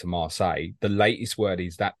 he's going to Marseille. The latest word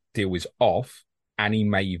is that deal is off, and he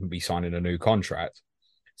may even be signing a new contract.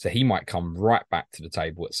 So he might come right back to the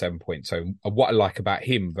table at 7.2. And what I like about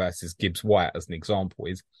him versus Gibbs White, as an example,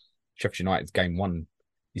 is Sheffield United's game one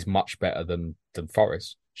is much better than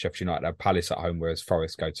Forest. Sheffield United have Palace at home, whereas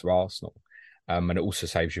Forest go to Arsenal. And it also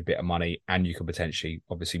saves you a bit of money, and you can potentially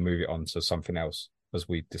obviously move it on to something else, as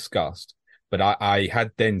we've discussed. But I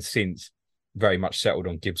had then since very much settled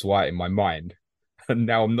on Gibbs White in my mind. And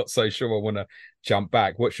now I'm not so sure I want to jump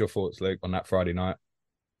back. What's your thoughts, Luke, on that Friday night?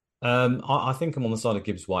 I think I'm on the side of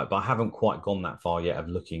Gibbs White, but I haven't quite gone that far yet of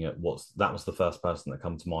looking at that was the first person that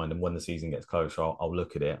come to mind. And when the season gets closer, I'll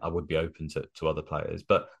look at it. I would be open to other players.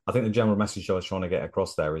 But I think the general message I was trying to get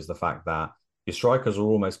across there is the fact that your strikers are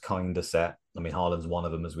almost kind of set. I mean, Haaland's one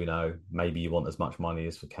of them, as we know. Maybe you want as much money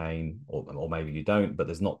as for Kane, or maybe you don't, but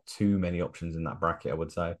there's not too many options in that bracket, I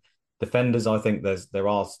would say. Defenders, I think there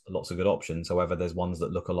are lots of good options. However, there's ones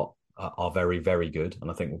that look a lot, are very, very good,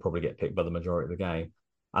 and I think will probably get picked by the majority of the game.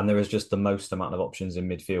 And there is just the most amount of options in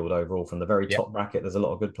midfield overall. From the very top bracket, there's a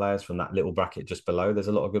lot of good players. From that little bracket just below, there's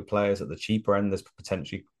a lot of good players. At the cheaper end, there's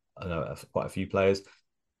potentially quite a few players.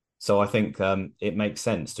 So I think it makes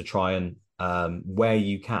sense to try and, where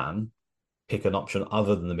you can, pick an option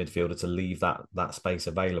other than the midfielder to leave that space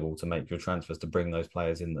available to make your transfers to bring those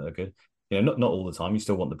players in that are good. Not all the time. You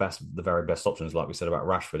still want the very best options, like we said about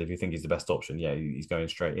Rashford. If you think he's the best option, yeah, he's going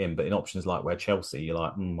straight in. But in options like where Chelsea, you're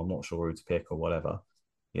like, I'm not sure who to pick or whatever.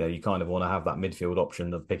 You kind of want to have that midfield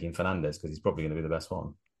option of picking Fernandez because he's probably going to be the best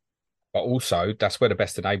one. But also, that's where the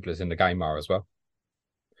best enablers in the game are as well.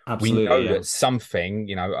 We Absolutely, know yeah. that something,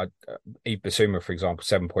 Yves Bissouma, for example,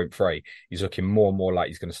 7.3, he's looking more and more like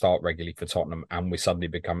he's going to start regularly for Tottenham, and we're suddenly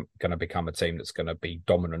going to become a team that's going to be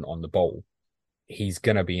dominant on the ball. He's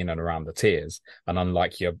going to be in and around the tiers. And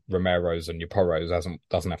unlike your Romeros and your Porros,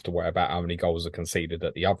 doesn't have to worry about how many goals are conceded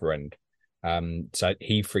at the other end. So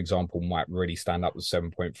he, for example, might really stand up with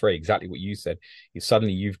 7.3. Exactly what you said.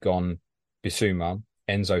 Suddenly you've gone Bissouma,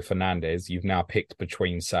 Enzo Fernandez. You've now picked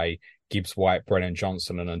between, say, Gibbs White, Brennan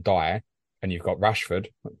Johnson, and Ndiaye, and you've got Rashford.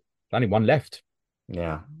 Only one left.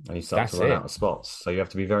 Yeah, and you start to That's run it. out of spots. So you have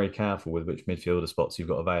to be very careful with which midfielder spots you've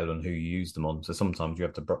got available and who you use them on. So sometimes you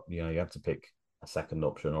have to pick a second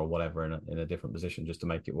option or whatever in a different position just to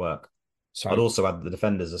make it work. I'd So also add the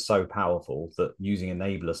defenders are so powerful that using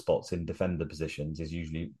enabler spots in defender positions is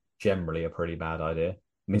usually generally a pretty bad idea.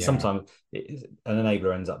 I mean, yeah, sometimes an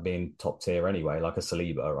enabler ends up being top tier anyway, like a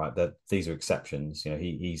Saliba, right? These are exceptions.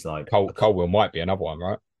 He's like Colwell might be another one,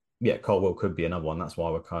 right? yeah, Colwell could be another one. That's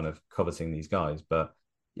why we're kind of coveting these guys. But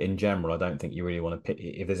in general, I don't think you really want to pick.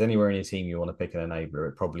 If there's anywhere in your team you want to pick an enabler,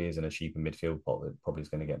 it probably is in a cheaper midfield pot that probably is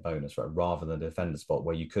going to get bonus, right? Rather than a defender spot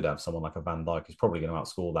where you could have someone like a Van Dijk who's probably going to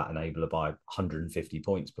outscore that enabler by 150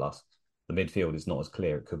 points plus. The midfield is not as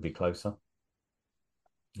clear. It could be closer.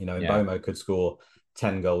 And Yeah. Bomo could score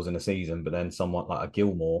 10 goals in a season, but then someone like a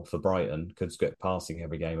Gilmore for Brighton could get passing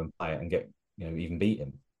every game and play it and get, even beat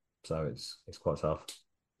him. So it's quite tough.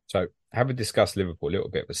 So having discussed Liverpool, a little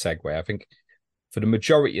bit of a segue. I think for the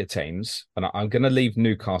majority of teams, and I'm going to leave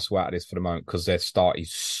Newcastle out of this for the moment because their start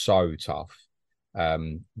is so tough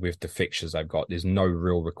with the fixtures they've got. There's no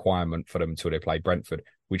real requirement for them until they play Brentford,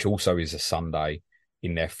 which also is a Sunday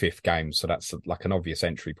in their fifth game. So that's like an obvious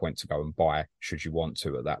entry point to go and buy should you want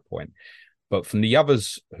to at that point. But from the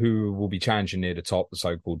others who will be challenging near the top, the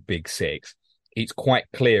so-called Big Six, it's quite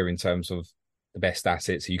clear in terms of the best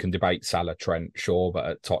assets. You can debate Salah, Trent, sure, but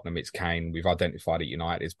at Tottenham it's Kane. We've identified at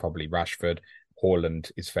United it's probably Rashford.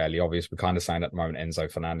 Haaland is fairly obvious. We're kind of saying at the moment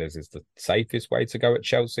Enzo Fernandez is the safest way to go at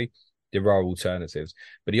Chelsea. There are alternatives.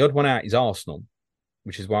 But the odd one out is Arsenal,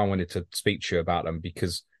 which is why I wanted to speak to you about them,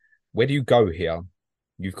 because where do you go here?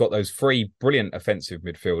 You've got those three brilliant offensive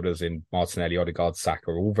midfielders in Martinelli, Odegaard,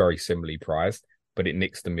 Saka, all very similarly priced, but it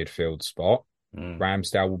nicks the midfield spot.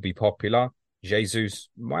 Ramsdale will be popular. Jesus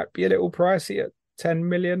might be a little pricey at 10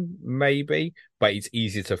 million, maybe, but it's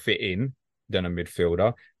easier to fit in than a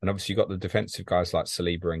midfielder. And obviously, you've got the defensive guys like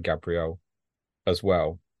Saliba and Gabriel as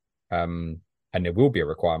well. And there will be a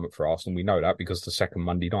requirement for Arsenal. We know that because the second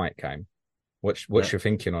Monday night came. What's your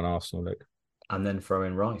thinking on Arsenal, Luke? And then throw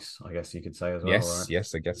in Rice, I guess you could say as well. Yes, right?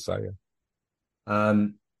 yes, I guess so. Yeah.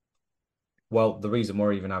 Well, the reason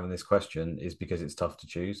we're even having this question is because it's tough to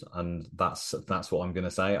choose, and that's what I'm going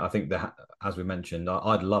to say. I think that, as we mentioned,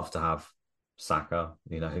 I'd love to have Saka,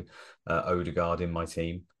 Odegaard in my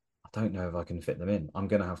team. I don't know if I can fit them in. I'm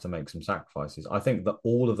going to have to make some sacrifices. I think that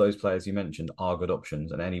all of those players you mentioned are good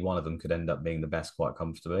options, and any one of them could end up being the best quite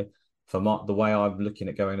comfortably. The way I'm looking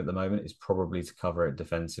at going at the moment is probably to cover it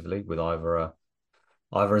defensively with either a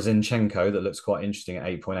Zinchenko that looks quite interesting at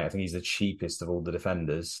 8.8. I think he's the cheapest of all the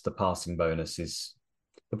defenders. The passing bonus is...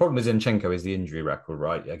 The problem with Zinchenko is the injury record,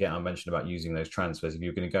 right? Again, I mentioned about using those transfers. If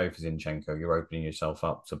you're going to go for Zinchenko, you're opening yourself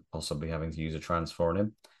up to possibly having to use a transfer on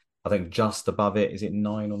him. I think just above it, is it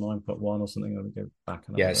 9 or 9.1 or something? Let me go back.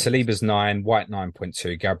 Yeah, Saliba's 9, White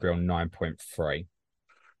 9.2, Gabriel 9.3.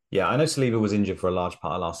 Yeah, I know Saliba was injured for a large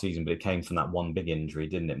part of last season, but it came from that one big injury,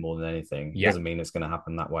 didn't it? More than anything. Yeah. It doesn't mean it's going to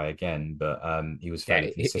happen that way again, but he was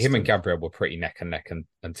fairly consistent. Him and Gabriel were pretty neck and neck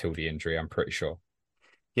until the injury, I'm pretty sure.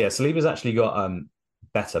 Yeah, Saliba's actually got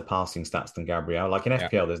better passing stats than Gabriel. Like in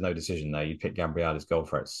FPL, there's no decision there. You pick Gabriel, his goal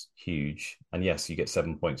threat's huge. And yes, you get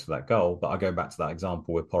 7 points for that goal. But I go back to that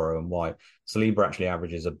example with Porro and White. Saliba actually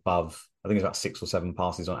averages above, I think it's about 6 or 7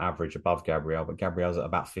 passes on average above Gabriel, but Gabriel's at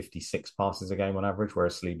about 56 passes a game on average,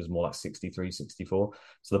 whereas Saliba's more like 63, 64.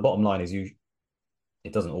 So the bottom line is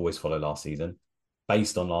it doesn't always follow last season.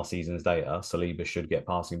 Based on last season's data, Saliba should get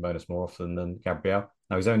passing bonus more often than Gabriel.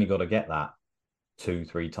 Now, he's only got to get that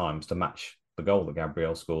 2-3 times to match the goal that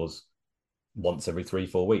Gabriel scores once every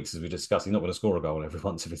 3-4 weeks. As we discussed, he's not going to score a goal every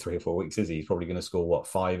 3 or 4 weeks, is he? He's probably going to score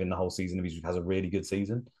 5 in the whole season if he has a really good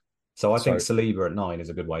season. So I think Saliba at 9 is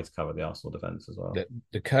a good way to cover the Arsenal defence as well.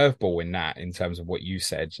 The curveball in that, in terms of what you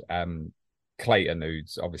said, Clayton,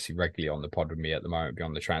 who's obviously regularly on the pod with me at the moment,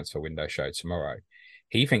 beyond the transfer window show tomorrow,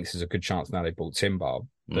 he thinks there's a good chance now they bought Timber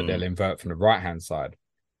that they'll invert from the right-hand side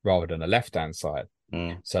rather than the left-hand side.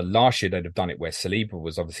 So last year they'd have done it where Saliba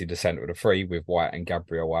was obviously the centre of the three with White and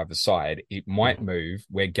Gabriel either side. It might move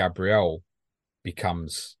where Gabriel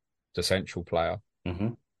becomes the central player.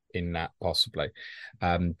 in that possibly.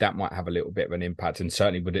 That might have a little bit of an impact, and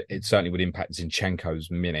certainly would impact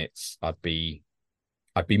Zinchenko's minutes. I'd be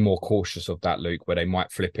more cautious of that, Luke, where they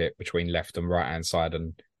might flip it between left and right hand side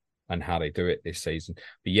and how they do it this season.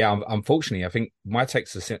 But yeah, unfortunately, I think my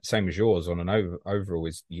take's the same as yours on an overall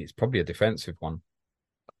is it's probably a defensive one.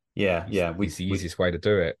 Yeah, it's the easiest way to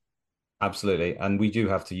do it. Absolutely. And we do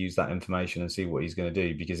have to use that information and see what he's going to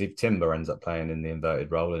do, because if Timber ends up playing in the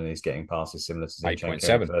inverted role and he's getting passes similar to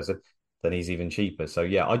Zinchenko, then he's even cheaper. So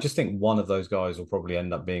yeah, I just think one of those guys will probably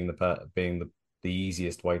end up being the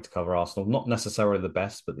easiest way to cover Arsenal. Not necessarily the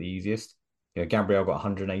best, but the easiest. You know, Gabriel got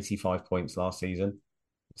 185 points last season.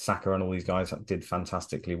 Saka and all these guys did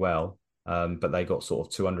fantastically well. But they got sort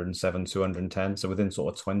of 207, 210. So within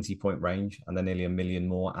sort of 20-point range, and they're nearly 1 million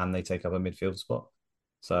more, and they take up a midfield spot.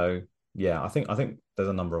 So yeah, I think there's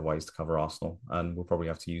a number of ways to cover Arsenal, and we'll probably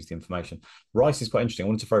have to use the information. Rice is quite interesting. I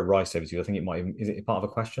wanted to throw Rice over to you. I think it might even, is it part of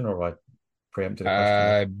a question, or have I preempted a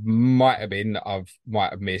question? Might have been.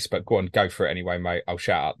 Might have missed, but go for it anyway, mate. I'll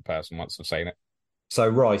shout out the person once I've seen it. So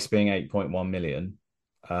Rice being 8.1 million,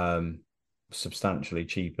 substantially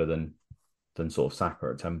cheaper than sort of Saka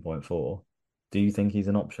at 10.4. Do you think he's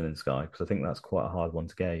an option in Sky? Because I think that's quite a hard one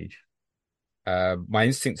to gauge. My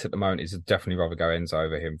instincts at the moment is to definitely rather go Enzo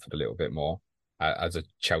over him for a little bit more as a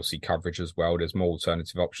Chelsea coverage as well. There's more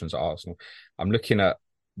alternative options at Arsenal. I'm looking at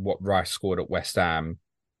what Rice scored at West Ham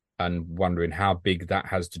and wondering how big that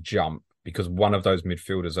has to jump, because one of those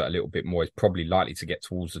midfielders at a little bit more is probably likely to get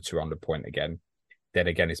towards the 200 point again. Then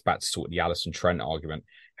again, it's back to sort of the Alisson Trent argument.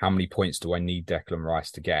 How many points do I need Declan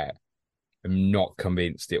Rice to get? I'm not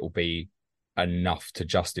convinced it will be enough to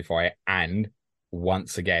justify it. And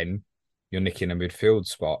once again, you're nicking a midfield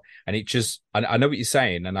spot. And it just, I know what you're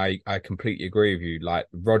saying, and I completely agree with you. Like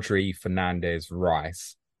Rodri, Fernandes,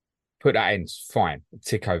 Rice, put that in, fine,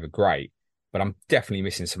 tick over, great. But I'm definitely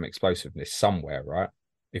missing some explosiveness somewhere, right?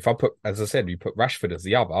 If I put, as I said, you put Rashford as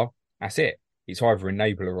the other, that's it. It's either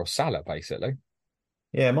Enabler or Salah, basically.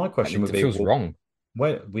 Yeah, my question would be, it feels wrong.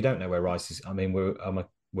 We don't know where Rice is. I mean,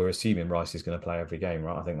 we're assuming Rice is going to play every game,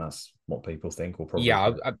 right? I think that's what people think. Or probably,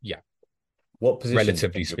 yeah. What position?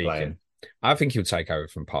 Relatively speaking, I think he'll take over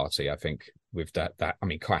from Partey. I think with that, I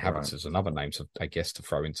mean, Kai Havertz is another name, to, I guess, to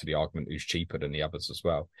throw into the argument, who's cheaper than the others as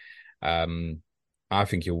well. I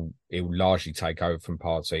think he'll largely take over from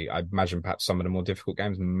Partey. I imagine perhaps some of the more difficult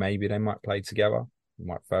games, maybe they might play together. He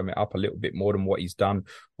might firm it up a little bit more than what he's done,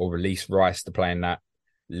 or release Rice to play in that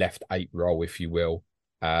left 8 role, if you will.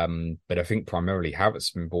 But I think primarily Havertz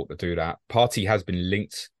has been brought to do that. Partey has been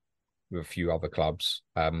linked with a few other clubs.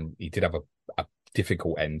 He did have a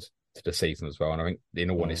difficult end to the season as well. And I think, in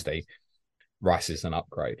all honesty, Rice is an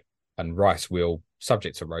upgrade. And Rice will,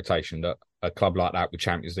 subject to rotation, that a club like that with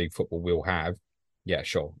Champions League football will have. Yeah,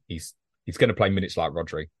 sure. He's going to play minutes like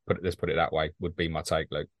Rodri. Let's put it that way, would be my take,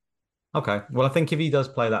 Luke. Okay. Well, I think if he does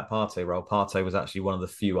play that Partey role, Partey was actually one of the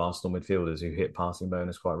few Arsenal midfielders who hit passing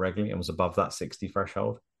bonus quite regularly and was above that 60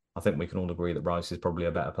 threshold. I think we can all agree that Rice is probably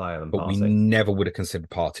a better player than Partey. But we never would have considered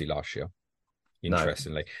Partey last year,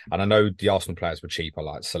 interestingly. No. And I know the Arsenal players were cheaper,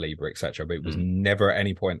 like Saliba, etc., but it was never at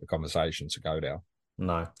any point in the conversation to go there.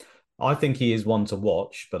 No. I think he is one to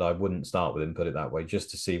watch, but I wouldn't start with him, put it that way, just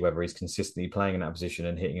to see whether he's consistently playing in that position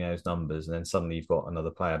and hitting those numbers, and then suddenly you've got another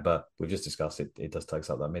player. But we've just discussed it does take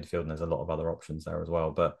up that midfield, and there's a lot of other options there as well.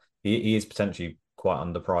 But he is potentially quite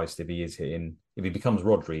underpriced if he becomes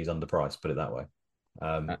Rodri, he's underpriced, put it that way.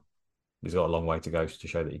 He's got a long way to go to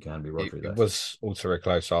show that he can be Rodri. It was also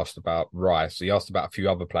close asked about Rice. He asked about a few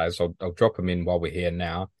other players. I'll drop them in while we're here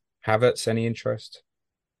now. Havertz, any interest?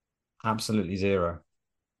 Absolutely zero.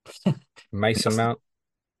 Mason Mount?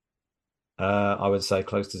 I would say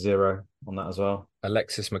close to zero on that as well.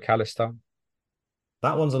 Alexis McAllister?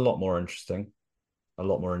 That one's a lot more interesting.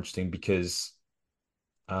 Because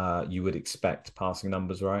you would expect passing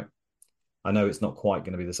numbers, right? I know it's not quite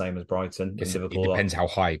going to be the same as Brighton. It depends how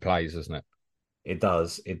high he plays, doesn't it? It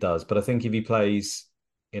does. But I think if he plays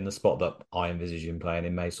in the spot that I envisage him playing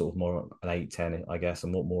in, may sort of more an 8-10, I guess,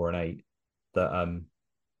 and more an 8, that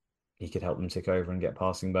he could help them tick over and get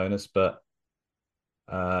passing bonus. But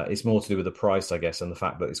it's more to do with the price, I guess, and the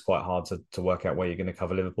fact that it's quite hard to work out where you're going to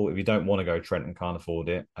cover Liverpool. If you don't want to go Trent and can't afford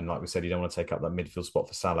it, and like we said, you don't want to take up that midfield spot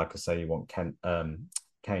for Salah, because say you want Kane,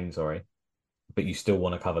 but you still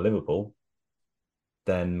want to cover Liverpool,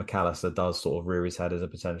 then McAllister does sort of rear his head as a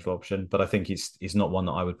potential option. But I think it's not one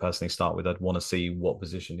that I would personally start with. I'd want to see what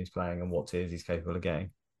position he's playing and what tiers he's capable of getting.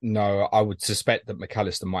 No, I would suspect that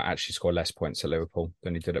McAllister might actually score less points at Liverpool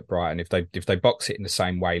than he did at Brighton. If they box it in the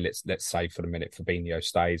same way, let's say for the minute Fabinho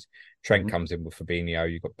stays, Trent comes in with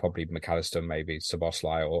Fabinho, you've got probably McAllister, maybe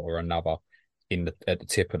Szoboszlai or another at the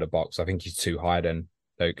tip of the box. I think he's too high. Then,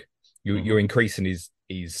 Luke, you're increasing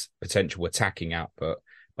his potential attacking output,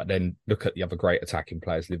 but then look at the other great attacking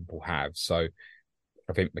players Liverpool have. So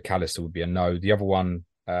I think McAllister would be a no. The other one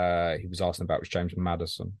he was asking about was James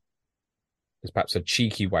Maddison. It's perhaps a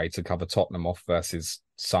cheeky way to cover Tottenham off versus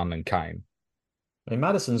Son and Kane. I mean,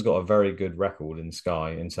 Maddison's got a very good record in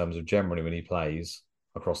Sky in terms of generally when he plays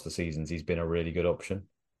across the seasons, he's been a really good option.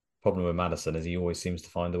 Problem with Maddison is he always seems to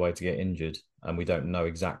find a way to get injured, and we don't know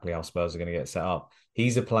exactly how Spurs are going to get set up.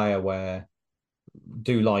 He's a player where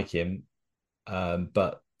do like him,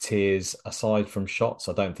 but tiers aside from shots,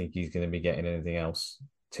 I don't think he's going to be getting anything else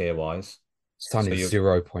tier wise. Son is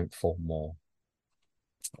 0.4 more.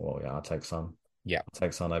 Well, yeah, I'll take Son. Yeah, I'll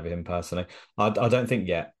take Son over him personally. I don't think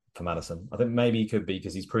yet for Maddison. I think maybe he could be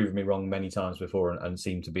because he's proven me wrong many times before and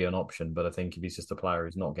seemed to be an option. But I think if he's just a player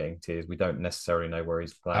who's not getting tiers, we don't necessarily know where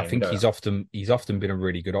he's playing. I think he's often been a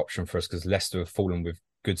really good option for us because Leicester have fallen with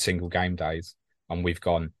good single game days, and we've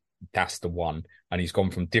gone, that's the one. And he's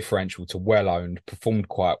gone from differential to well owned, performed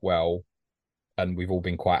quite well, and we've all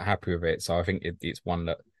been quite happy with it. So I think it's one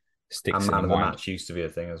that sticks. And man of the match used to be a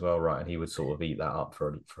thing as well, right? And he would sort of eat that up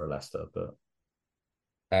for a Leicester, but.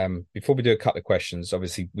 Before we do a couple of questions,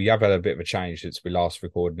 obviously we have had a bit of a change since we last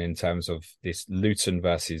recorded in terms of this Luton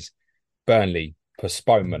versus Burnley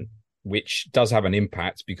postponement, which does have an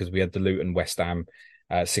impact because we had the Luton West Ham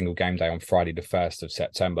single game day on Friday, the 1st of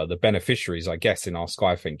September. The beneficiaries, I guess, in our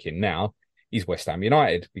Sky thinking now is West Ham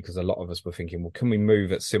United, because a lot of us were thinking, well, can we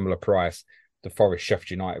move at similar price the Forest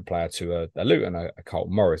Sheffield United player to a Luton, a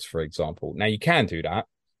Carlton Morris, for example? Now you can do that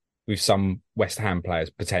with some West Ham players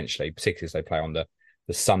potentially, particularly as they play on the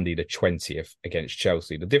Sunday the 20th against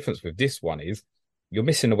Chelsea. The difference with this one is you're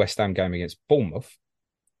missing the West Ham game against Bournemouth,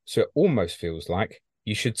 so it almost feels like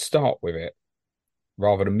you should start with it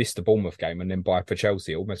rather than miss the Bournemouth game and then buy for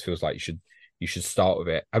Chelsea. It almost feels like you should start with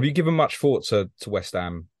it. Have you given much thought to West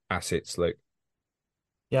Ham assets, Luke?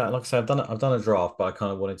 Yeah, like I said, I've done a draft, but I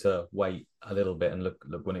kind of wanted to wait a little bit and look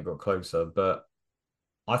when it got closer. But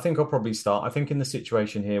I think I'll probably start. I think in the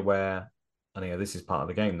situation here where, and yeah, this is part of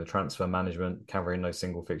the game, the transfer management, covering those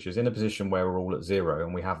single fixtures, in a position where we're all at zero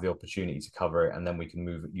and we have the opportunity to cover it, and then we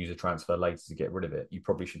can use a transfer later to get rid of it. You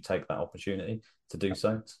probably should take that opportunity to do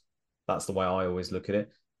so. That's the way I always look at it.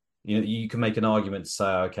 You know, you can make an argument to say,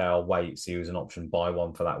 okay, I'll wait, see who's an option, buy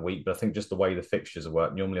one for that week. But I think just the way the fixtures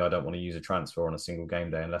work, normally I don't want to use a transfer on a single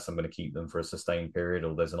game day unless I'm going to keep them for a sustained period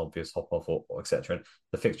or there's an obvious hop off or etc. And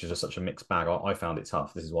the fixtures are such a mixed bag. I found it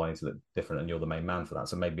tough. This is why I need to look different, and you're the main man for that.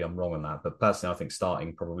 So maybe I'm wrong on that. But personally, I think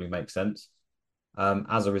starting probably makes sense.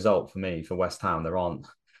 As a result, for me, for West Ham, there aren't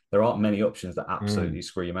many options that absolutely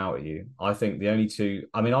scream out at you. I think the only two,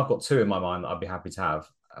 I mean, I've got two in my mind that I'd be happy to have.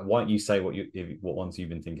 Why don't you say what ones you've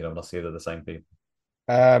been thinking of, and I'll see if they're the same people.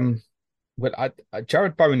 Well,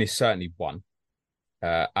 Jared Bowen is certainly one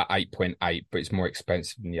at 8.8, but it's more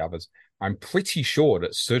expensive than the others. I'm pretty sure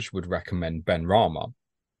that Suj would recommend Ben Rama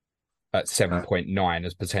at 7.9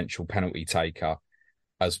 as potential penalty taker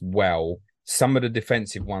as well. Some of the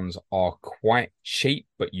defensive ones are quite cheap,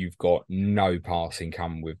 but you've got no passing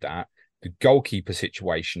coming with that. The goalkeeper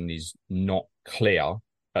situation is not clear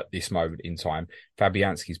at this moment in time.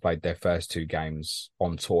 Fabianski's played their first two games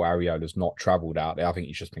on tour. Ariola's not travelled out there. I think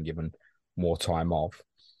he's just been given more time off.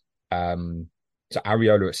 So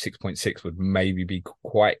Ariola at 6.6 would maybe be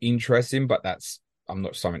quite interesting, but I'm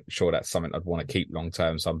not sure that's something I'd want to keep long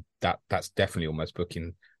term. So that's definitely almost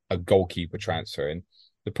booking a goalkeeper transfer in.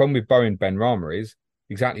 The problem with Bowen Benrahma is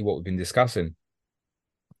exactly what we've been discussing.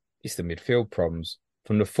 It's the midfield problems.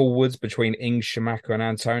 From the forwards between Ings, Schumacher and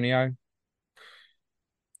Antonio,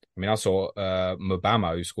 I mean, I saw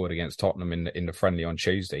Mubama, who scored against Tottenham in the friendly on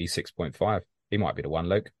Tuesday. He's 6.5. He might be the one,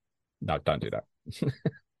 Luke. No, don't do that.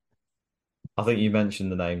 I think you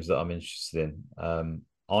mentioned the names that I'm interested in.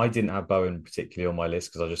 I didn't have Bowen particularly on my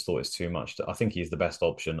list because I just thought it's too much. I think he's the best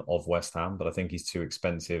option of West Ham, but I think he's too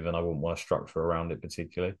expensive and I wouldn't want to structure around it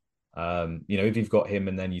particularly. If you've got him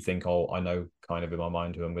and then you think, oh, I know kind of in my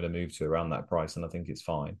mind who I'm going to move to around that price, and I think it's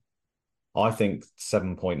fine. I think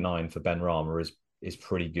 7.9 for Benrahma is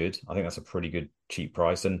pretty good. I think that's a pretty good cheap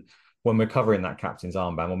price. And when we're covering that captain's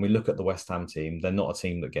armband, when we look at the West Ham team, they're not a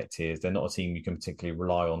team that get tiers. They're not a team you can particularly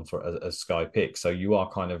rely on for a Sky pick. So you are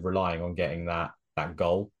kind of relying on getting that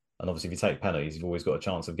goal. And obviously, if you take penalties, you've always got a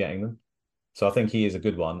chance of getting them. So I think he is a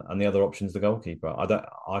good one. And the other option is the goalkeeper.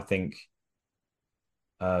 I think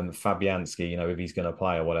Fabianski, if he's going to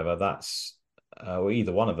play or whatever, that's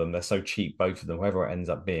either one of them. They're so cheap, both of them, whoever it ends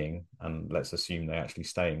up being. And let's assume they actually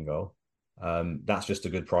stay in goal. That's just a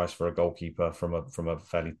good price for a goalkeeper from a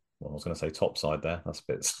fairly, well, I was going to say top side there. That's a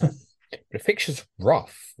bit But the fixture's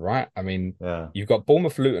rough, right? I mean, Yeah. you've got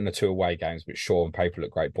Bournemouth Luton, the two away games, which sure on paper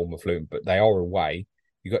look great, Bournemouth Luton, but they are away.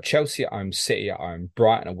 You've got Chelsea at home, City at home,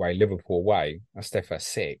 Brighton away, Liverpool away. That's their first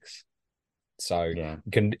six. So Yeah.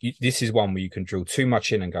 this is one where you can drill too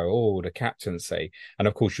much in and go, oh, the captaincy. And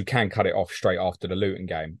of course, you can cut it off straight after the Luton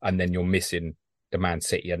game, and then you're missing the Man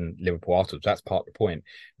City and Liverpool afterwards. That's part of the point.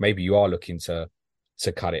 Maybe you are looking to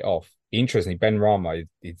cut it off. Interestingly, Ben Rama,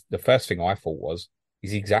 the first thing I thought was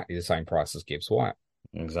he's exactly the same price as Gibbs White.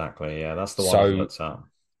 Exactly. Yeah, that's the one So I've looked at.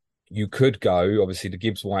 you could go, obviously, the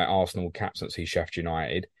Gibbs White Arsenal captaincy, Sheffield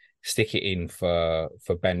United, stick it in for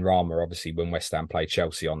Ben Rama, obviously, when West Ham play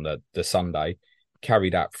Chelsea on the Sunday, carry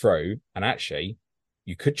that through. And actually,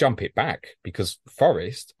 you could jump it back because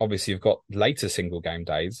Forest, obviously, have got later single game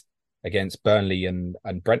days against Burnley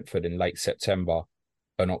and Brentford in late September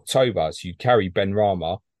and October. So you carry Ben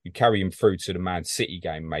Rama, you carry him through to the Man City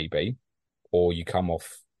game, maybe, or you come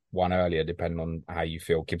off one earlier, depending on how you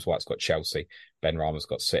feel. Gibbs White's got Chelsea, Ben Rama's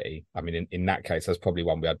got City. I mean, in that case, that's probably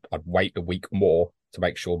one where I'd wait a week more to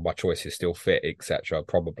make sure my choice is still fit, etc.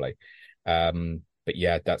 Probably. But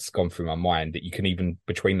yeah, that's gone through my mind that you can even,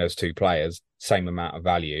 between those two players, same amount of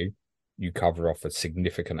value, you cover off a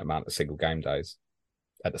significant amount of single game days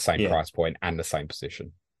at the same price point and the same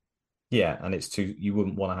position. Yeah, and you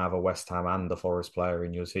wouldn't want to have a West Ham and a Forest player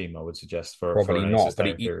in your team, I would suggest, Probably for not.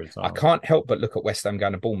 But period of time. I can't help but look at West Ham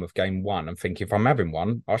going to Bournemouth game one and think if I'm having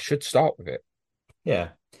one, I should start with it. Yeah.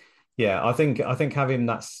 Yeah, I think having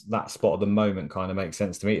that spot at the moment kind of makes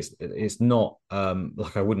sense to me. It's not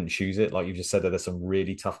like I wouldn't choose it. Like you've just said, that there's some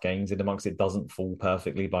really tough games in amongst it. Doesn't fall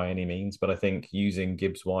perfectly by any means, but I think using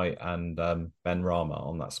Gibbs White and Ben Rama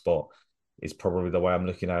on that spot is probably the way I'm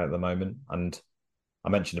looking at it at the moment. And I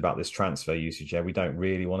mentioned about this transfer usage. Yeah, we don't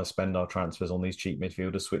really want to spend our transfers on these cheap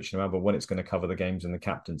midfielders switching them out, but when it's going to cover the games and the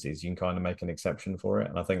captaincies, you can kind of make an exception for it.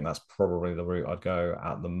 And I think that's probably the route I'd go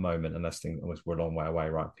at the moment, unless we're a long way away,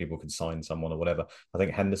 right? People could sign someone or whatever. I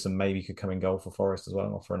think Henderson maybe could come in goal for Forest as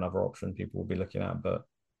well, offer another option people will be looking at, but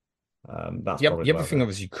that's probably the other thing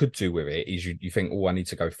obviously you could do with it is you think, oh, I need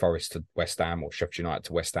to go Forest to West Ham or Sheffield United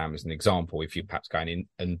to West Ham as an example. If you're perhaps going in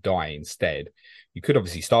and die instead, you could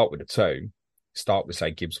obviously start with the two. Start with,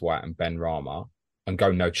 say, Gibbs White and Ben Rama and go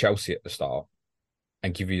no Chelsea at the start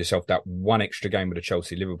and give yourself that one extra game with the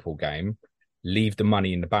Chelsea-Liverpool game, leave the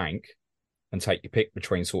money in the bank and take your pick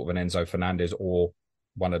between sort of an Enzo Fernandez or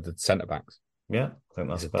one of the centre-backs. Yeah, I think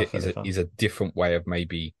that's is a different way of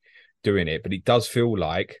maybe doing it, but it does feel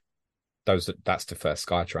like that's the first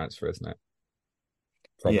Sky transfer, isn't it?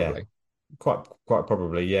 Probably. Yeah, quite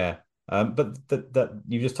probably, yeah. But that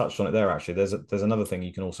you just touched on it there. Actually, there's another thing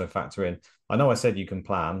you can also factor in. I know I said you can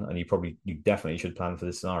plan, and you definitely should plan for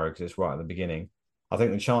this scenario because it's right at the beginning. I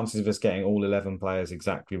think the chances of us getting all 11 players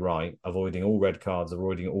exactly right, avoiding all red cards,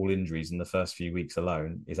 avoiding all injuries in the first few weeks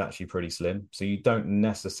alone is actually pretty slim. So you don't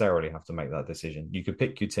necessarily have to make that decision. You could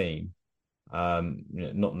pick your team,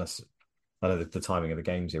 not necessarily. I know the timing of the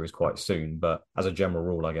games here is quite soon, but as a general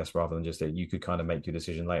rule, I guess, rather than just you could kind of make your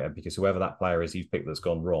decision later because whoever that player is you've picked that's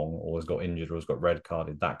gone wrong or has got injured or has got red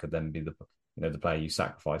carded, that could then be the player you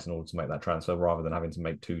sacrifice in order to make that transfer rather than having to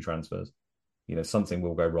make two transfers. Something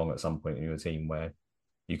will go wrong at some point in your team where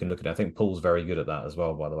you can look at it. I think Paul's very good at that as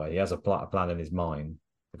well, by the way. He has a plan in his mind,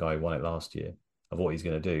 the guy who won it last year, of what he's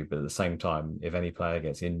going to do. But at the same time, if any player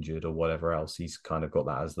gets injured or whatever else, he's kind of got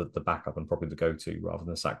that as the backup and probably the go-to rather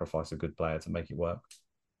than sacrifice a good player to make it work.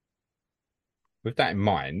 With that in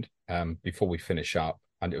mind, before we finish up,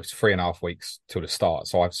 and it was 3.5 weeks till the start,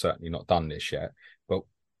 so I've certainly not done this yet, but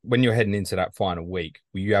when you're heading into that final week,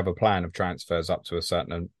 will you have a plan of transfers up to a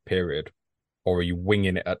certain period, or are you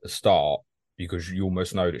winging it at the start because you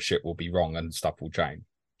almost know that shit will be wrong and stuff will change?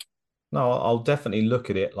 No, I'll definitely look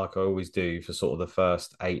at it like I always do for sort of the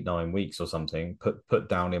first 8-9 weeks or something, put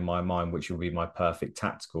down in my mind which will be my perfect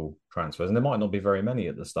tactical transfers. And there might not be very many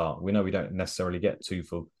at the start. We know we don't necessarily get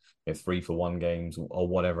 3-for-1 games or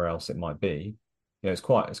whatever else it might be. It's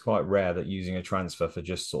quite rare that using a transfer for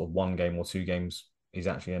just sort of 1 game or 2 games is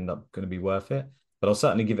actually end up going to be worth it. But I'll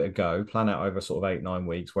certainly give it a go, plan out over sort of 8-9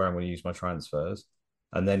 weeks where I'm going to use my transfers.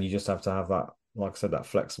 And then you just have to have that, like I said, that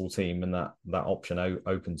flexible team and that option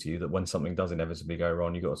open to you that when something does inevitably go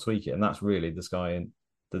wrong, you've got to tweak it. And that's really the Sky and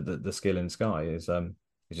the skill in Sky is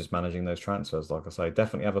just managing those transfers. Like I say,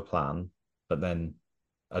 definitely have a plan, but then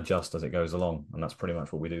adjust as it goes along. And that's pretty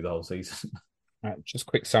much what we do the whole season. Just a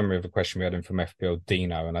quick summary of a question we had in from FPL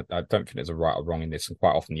Dino, and I don't think there's a right or wrong in this, and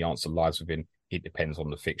quite often the answer lies within it depends on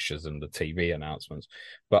the fixtures and the TV announcements.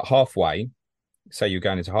 But halfway, say you're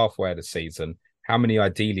going into halfway of the season, how many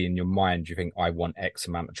ideally in your mind do you think I want X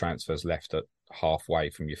amount of transfers left at halfway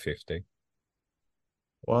from your 50?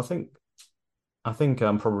 Well, I think I think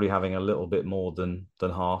probably having a little bit more than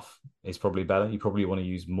half is probably better. You probably want to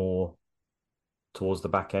use more towards the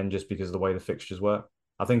back end just because of the way the fixtures work.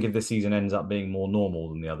 I think if the season ends up being more normal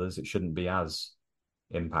than the others, it shouldn't be as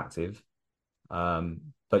impactive.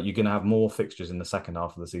 But you're going to have more fixtures in the second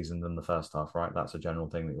half of the season than the first half, right? That's a general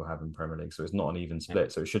thing that you'll have in Premier League. So it's not an even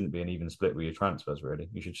split. So it shouldn't be an even split with your transfers, really.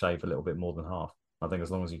 You should shave a little bit more than half. I think as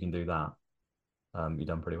long as you can do that, you've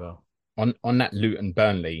done pretty well. On that Luton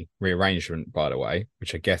Burnley rearrangement, by the way,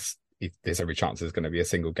 which I guess if there's every chance there's going to be a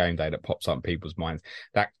single game day that pops up in people's minds,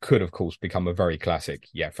 that could, of course, become a very classic.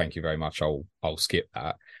 Yeah, thank you very much. I'll skip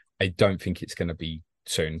that. I don't think it's going to be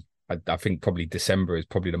soon. I think probably December is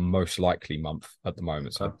probably the most likely month at the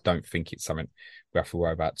moment. So I don't think it's something we have to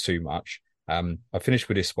worry about too much. I finished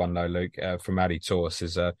with this one though, Luke, from Addy Tor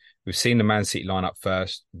says, we've seen the Man City lineup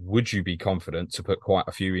first. Would you be confident to put quite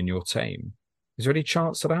a few in your team? Is there any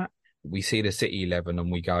chance of that? We see the City 11 and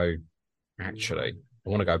we go, actually, I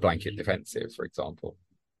want to go blanket defensive, for example.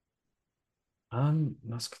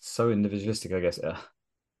 That's so individualistic, I guess.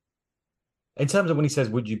 In terms of when he says,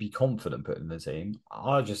 would you be confident putting the team?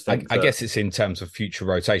 I just think I guess it's in terms of future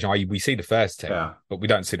rotation. We see the first team, but we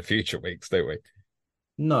don't see the future weeks, do we?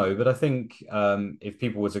 No, but I think if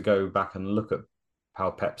people were to go back and look at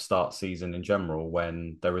how Pep starts season in general,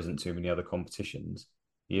 when there isn't too many other competitions,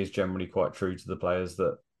 he is generally quite true to the players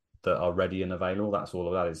that are ready and available. That's all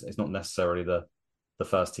of that is. It's not necessarily the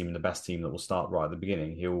first team and the best team that will start right at the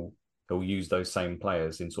beginning. He'll use those same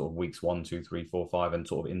players in sort of weeks 1, 2, 3, 4, 5 and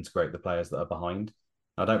sort of integrate the players that are behind.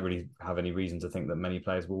 I don't really have any reason to think that many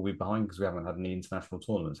players will be behind because we haven't had any international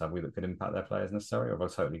tournaments, have we, that could impact their players necessarily? Or have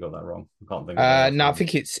I totally got that wrong? I can't think of no, I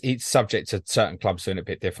think it's subject to certain clubs doing it a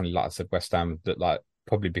bit differently. Like I said, West Ham, that like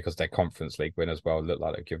probably because they're Conference League win as well, look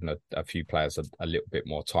like they've given a few players a little bit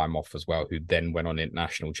more time off as well, who then went on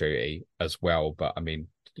international duty as well. But I mean,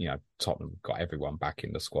 Tottenham got everyone back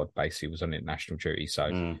in the squad basically was on international duty.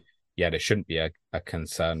 So yeah, there shouldn't be a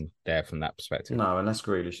concern there from that perspective. No, unless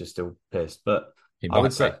Grealish is still pissed. But I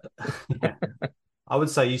would say I would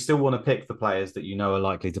say you still want to pick the players that you know are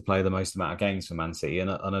likely to play the most amount of games for Man City. And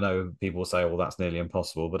I know people will say, well, that's nearly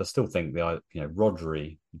impossible. But I still think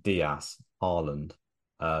Rodri, Diaz, Haaland,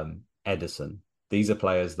 Edison, these are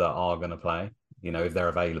players that are going to play. If they're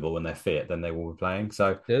available and they're fit, then they will be playing.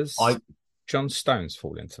 So does John Stones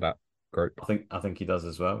fall into that group? I think he does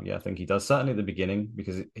as well. Yeah, I think he does. Certainly at the beginning,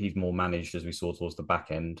 because he's more managed as we saw towards the back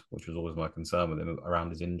end, which was always my concern with him around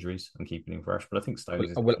his injuries and keeping him fresh. But I think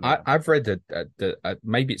Stones. I've read that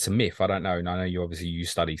maybe it's a myth. I don't know. And I know you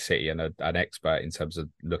study City and an expert in terms of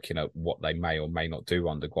looking at what they may or may not do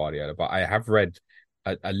under Guardiola. But I have read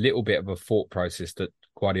a little bit of a thought process that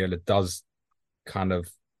Guardiola does kind of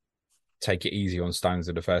take it easy on Stones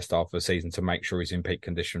in the first half of the season to make sure he's in peak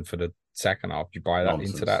condition for the second half. Do you buy that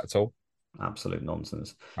into that at all? Absolute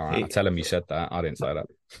nonsense. All right, I'll tell him you said that. I didn't say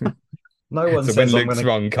that. No one so says when Luke's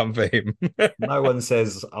wrong, come for him. No one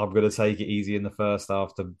says I'm going to take it easy in the first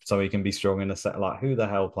half so he can be strong in the set. Like, who the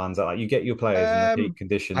hell plans that? Like, you get your players in the peak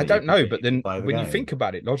condition. I don't know, but then when you think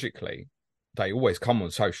about it logically, they always come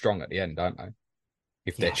on so strong at the end, don't they?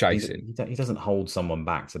 If they're chasing, he doesn't hold someone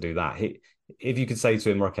back to do that. If you could say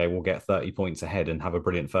to him, okay, we'll get 30 points ahead and have a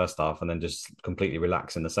brilliant first half and then just completely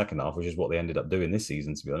relax in the second half, which is what they ended up doing this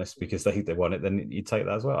season, to be honest, because they won it, then you take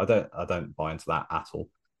that as well. I don't buy into that at all.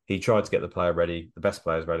 He tried to get the player ready. The best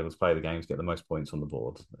players ready to play the games, get the most points on the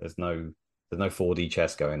board. There's no 4D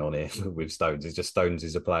chess going on here with Stones. It's just Stones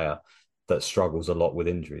is a player that struggles a lot with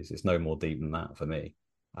injuries. It's no more deep than that for me.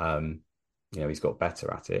 He's got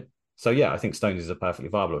better at it. So, yeah, I think Stones is a perfectly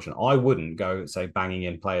viable option. I wouldn't go, say, banging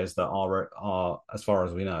in players that are, as far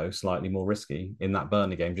as we know, slightly more risky in that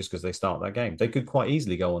Burnley game just because they start that game. They could quite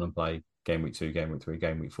easily go on and play game week 2, game week 3,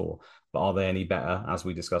 game week 4. But are they any better, as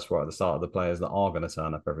we discussed right at the start, of the players that are going to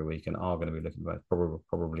turn up every week and are going to be looking better?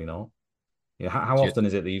 Probably not. How often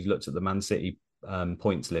is it that you've looked at the Man City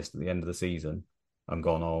points list at the end of the season and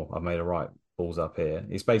gone, oh, I've made a right balls up here?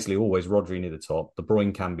 It's basically always Rodri near the top. De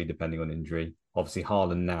Bruyne can be depending on injury. Obviously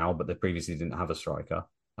Haaland now, but they previously didn't have a striker.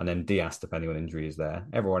 And then Diaz, depending on injury, is there.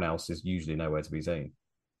 Everyone else is usually nowhere to be seen.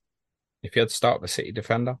 If you had to start with a City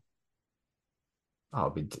defender?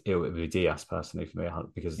 It would be Diaz personally for me.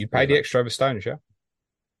 Because you pay the extra over Stones, yeah?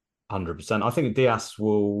 100%. I think Diaz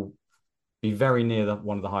will be very near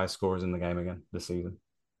one of the highest scorers in the game again this season.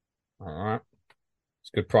 All right.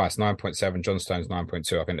 It's a good price, 9.7. John Stones,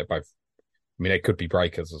 9.2. I think they're both... I mean, they could be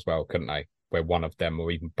breakers as well, couldn't they? Where one of them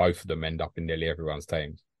or even both of them end up in nearly everyone's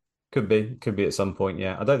teams. Could be at some point,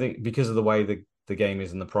 yeah. I don't think, because of the way the game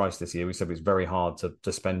is and the price this year, we said it's very hard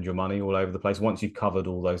to spend your money all over the place. Once you've covered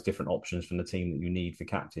all those different options from the team that you need for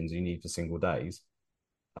captains, you need for single days,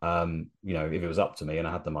 If it was up to me and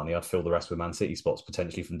I had the money, I'd fill the rest with Man City spots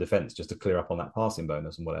potentially from defence just to clear up on that passing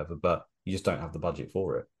bonus and whatever. But you just don't have the budget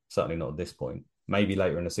for it. Certainly not at this point. Maybe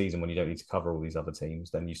later in the season when you don't need to cover all these other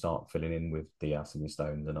teams, then you start filling in with Diaz and your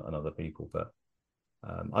Stones and other people. But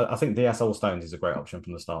I think Diaz or Stones is a great option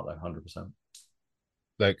from the start, though, 100%.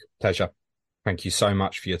 Luke, pleasure. Thank you so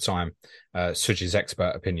much for your time. Suj's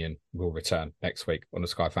expert opinion will return next week on the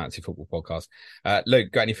Sky Fantasy Football Podcast.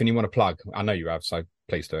 Luke, got anything you want to plug? I know you have, so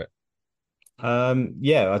please do it. I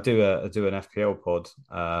do an FPL pod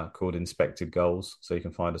called Inspected Goals. So you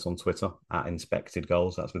can find us on Twitter at Inspected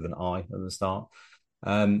Goals. That's with an I at the start.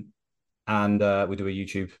 And we do a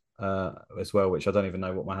YouTube as well, which I don't even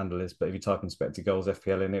know what my handle is, but if you type Inspected Goals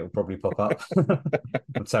FPL in, it will probably pop up.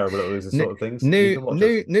 I'm terrible at those sort of things.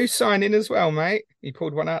 New signing as well, mate. He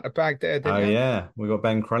pulled one out of the bag there, didn't he? Yeah, we got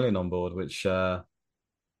Ben Crellin on board, which put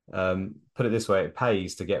it this way, it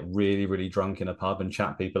pays to get really, really drunk in a pub and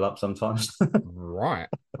chat people up sometimes. Right.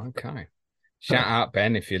 Okay. Shout out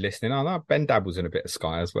Ben if you're listening. I know Ben dabbles in a bit of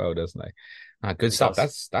Sky as well, doesn't he? Good stuff.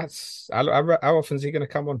 That's how often is he going to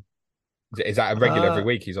come on? Is that a regular every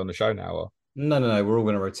week he's on the show now? Or? No. We're all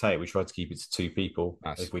going to rotate. We try to keep it to 2 people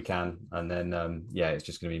if we can. And then, it's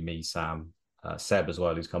just going to be me, Sam, Seb as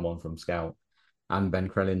well, who's come on from Scout, and Ben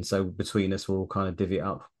Crellin. So between us, we'll all kind of divvy it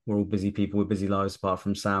up. We're all busy people with busy lives, apart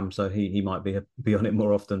from Sam. So he might be on it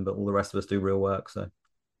more often, but all the rest of us do real work. So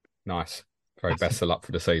nice. Very best of luck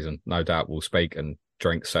for the season. No doubt we'll speak and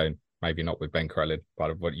drink soon. Maybe not with Ben Crellin,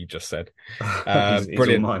 but what you just said. He's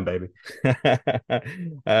brilliant. All mine, baby.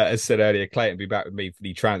 As said earlier, Clayton will be back with me for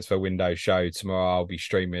the transfer window show tomorrow. I'll be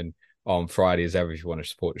streaming on Friday as ever. If you want to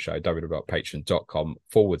support the show,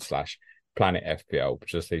 www.patreon.com/Planet FPL.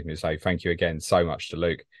 Just leave me to say thank you again so much to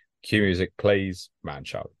Luke. Cue music, please. Man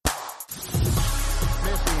show.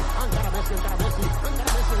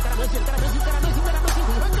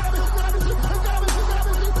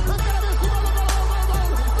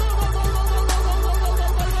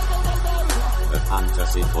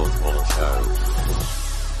 Fantasy Football Show.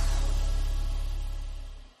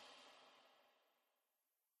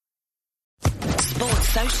 Sports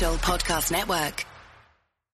Social Podcast Network.